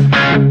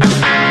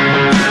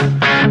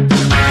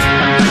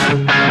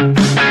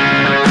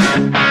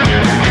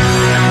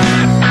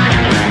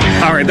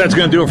 All right, that's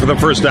going to do it for the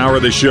first hour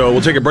of the show.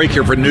 We'll take a break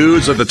here for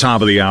news at the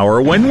top of the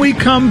hour. When we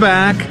come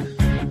back,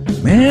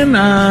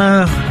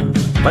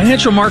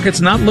 financial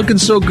markets not looking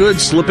so good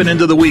slipping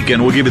into the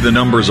weekend. We'll give you the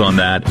numbers on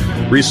that.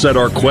 Reset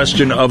our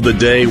question of the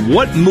day.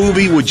 What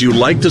movie would you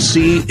like to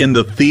see in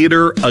the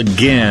theater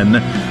again?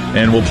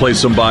 And we'll play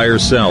some buy or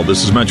sell.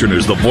 This is Metro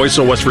News, the voice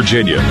of West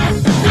Virginia.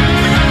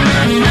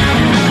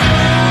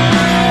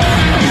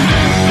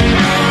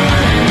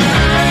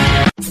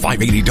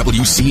 580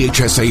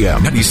 WCHS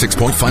AM,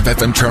 96.5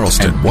 FM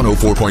Charleston,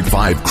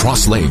 104.5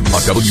 Cross Lanes,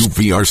 a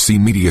WVRC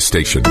media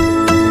station.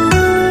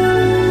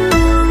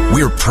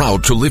 We're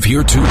proud to live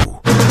here too.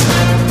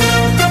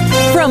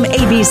 From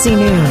ABC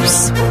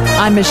News,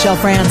 I'm Michelle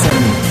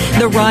Franzen.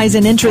 The rise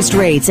in interest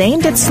rates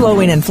aimed at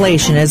slowing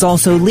inflation is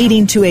also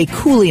leading to a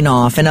cooling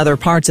off in other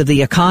parts of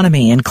the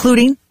economy,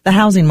 including the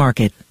housing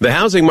market. The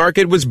housing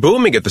market was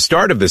booming at the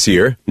start of this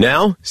year.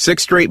 Now,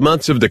 6 straight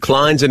months of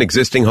declines in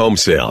existing home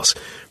sales.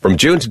 From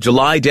June to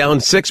July, down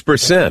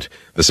 6%.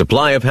 The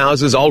supply of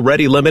houses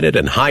already limited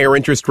and higher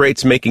interest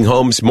rates making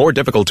homes more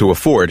difficult to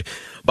afford.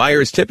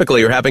 Buyers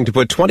typically are having to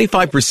put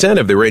 25%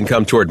 of their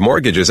income toward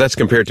mortgages. That's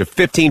compared to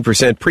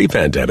 15%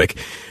 pre-pandemic.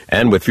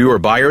 And with fewer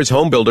buyers,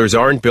 home builders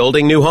aren't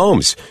building new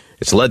homes.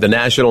 It's led the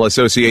National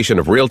Association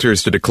of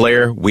Realtors to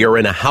declare we are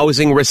in a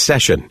housing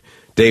recession.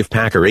 Dave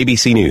Packer,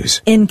 ABC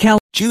News.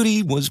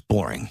 Judy was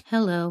boring.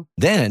 Hello.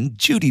 Then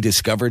Judy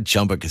discovered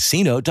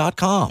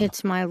ChumbaCasino.com.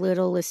 It's my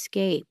little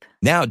escape.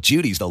 Now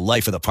Judy's the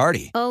life of the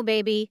party. Oh,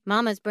 baby,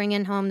 mama's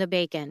bringing home the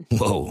bacon.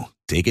 Whoa,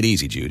 take it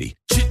easy, Judy.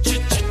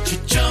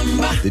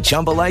 The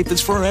Chumba life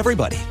is for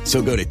everybody.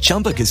 So go to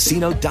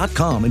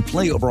ChumbaCasino.com and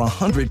play over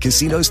 100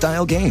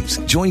 casino-style games.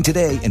 Join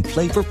today and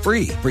play for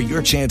free for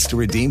your chance to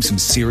redeem some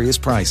serious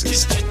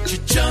prizes.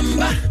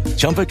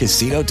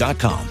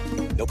 ChumbaCasino.com.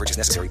 No purchase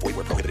necessary. Void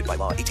where prohibited by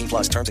law.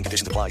 18+ terms and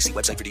conditions apply. See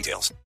website for details.